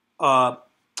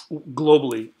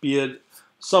globally, be it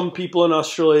some people in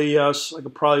Australia, yes. I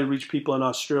could probably reach people in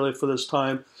Australia for this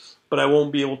time, but I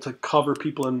won't be able to cover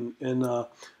people in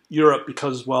Europe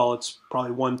because, well, it's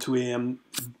probably 1, 2 a.m.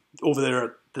 over there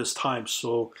at this time.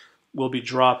 So we'll be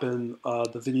dropping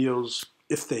the videos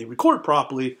if they record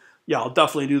properly. Yeah, I'll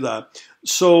definitely do that.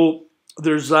 So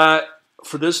there's that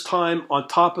for this time. On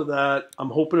top of that,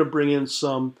 I'm hoping to bring in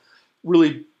some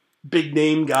really big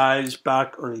name guys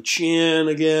back, Ernie Chan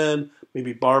again,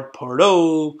 maybe Barb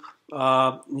Pardo.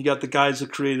 You got the guys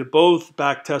that created both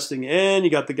back testing, and you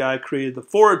got the guy who created the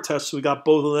forward test. So we got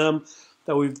both of them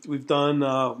that we've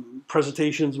done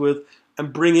presentations with,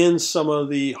 and bring in some of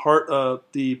the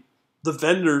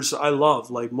vendors I love,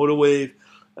 like MotiveWave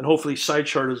and hopefully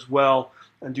SideChart as well,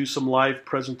 and do some live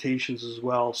presentations as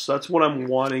well. So that's what I'm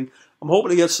wanting. I'm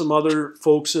hoping to get some other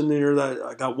folks in there. That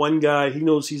I got one guy, he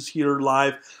knows he's here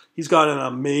live. He's got an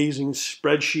amazing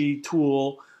spreadsheet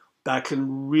tool that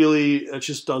can really, it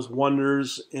just does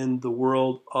wonders in the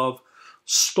world of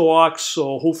stocks.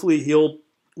 So hopefully he'll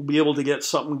be able to get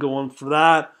something going for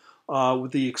that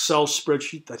with the Excel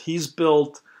spreadsheet that he's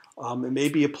built, and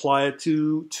maybe apply it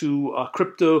to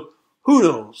crypto. Who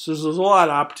knows? There's a lot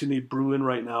of opportunity brewing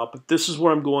right now, but this is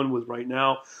where I'm going with right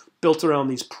now, built around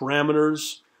these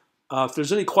parameters. If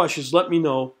there's any questions, let me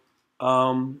know.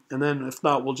 And then if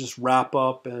not, we'll just wrap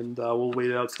up, and we'll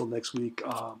wait out till next week,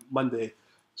 Monday,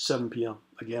 7 p.m.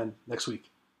 again next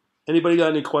week. Anybody got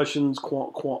any questions,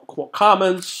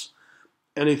 comments,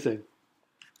 anything?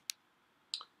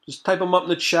 Just type them up in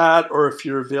the chat, or if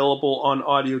you're available on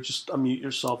audio, just unmute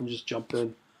yourself and just jump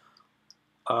in.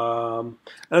 And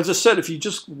as I said, if you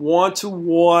just want to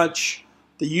watch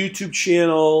the YouTube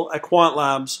channel at Quant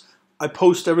Labs, I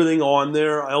post everything on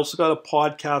there. I also got a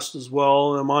podcast as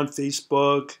well, and I'm on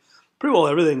Facebook. Pretty well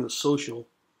everything is social.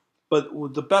 But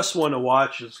the best one to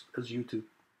watch is YouTube.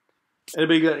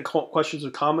 Anybody got any questions or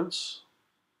comments?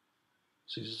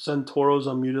 So Santoro's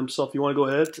unmuted himself. You want to go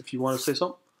ahead if you want to say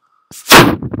something?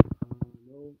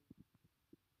 No.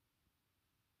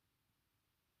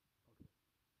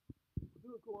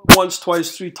 Once,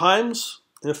 twice, 3 times.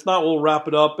 And if not, we'll wrap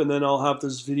it up, and then I'll have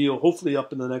this video hopefully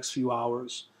up in the next few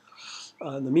hours.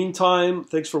 In the meantime,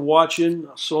 thanks for watching.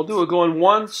 So I'll do it going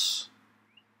once,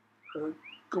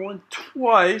 going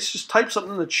twice. Just type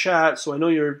something in the chat so I know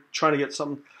you're trying to get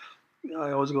something.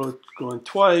 I always go going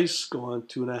twice, going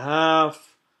 2.5,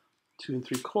 2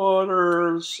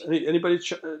 3/4. Anybody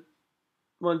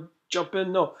want to jump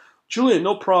in? No. Julian,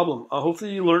 no problem.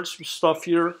 Hopefully you learned some stuff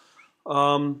here.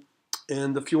 And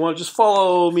if you want to just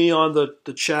follow me on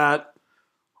the chat,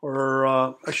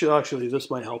 or actually this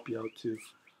might help you out too.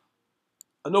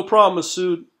 No problem,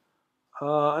 Masood.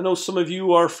 I know some of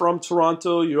you are from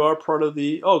Toronto. You are part of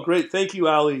the... Oh, great. Thank you,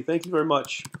 Ali. Thank you very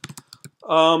much.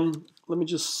 Let me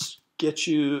just get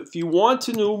you... If you want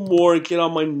to know more, get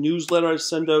on my newsletter. I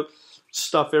send out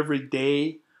stuff every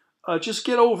day. just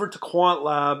get over to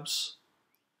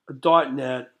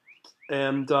quantlabs.net,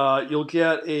 and you'll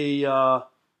get an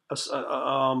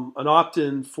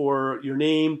opt-in for your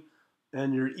name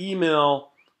and your email,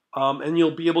 and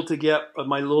you'll be able to get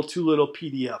my two little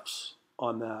PDFs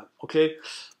on that. Okay,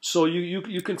 so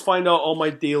you can find out all my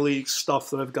daily stuff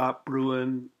that I've got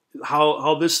brewing,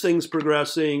 how this thing's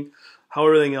progressing, how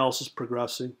everything else is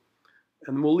progressing.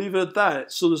 And we'll leave it at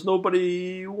that. So there's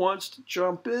nobody who wants to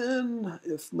jump in.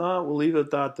 If not, we'll leave it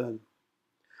at that then.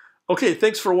 Okay,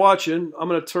 thanks for watching. I'm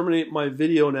going to terminate my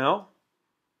video now.